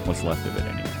 What's left of it,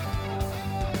 anyway.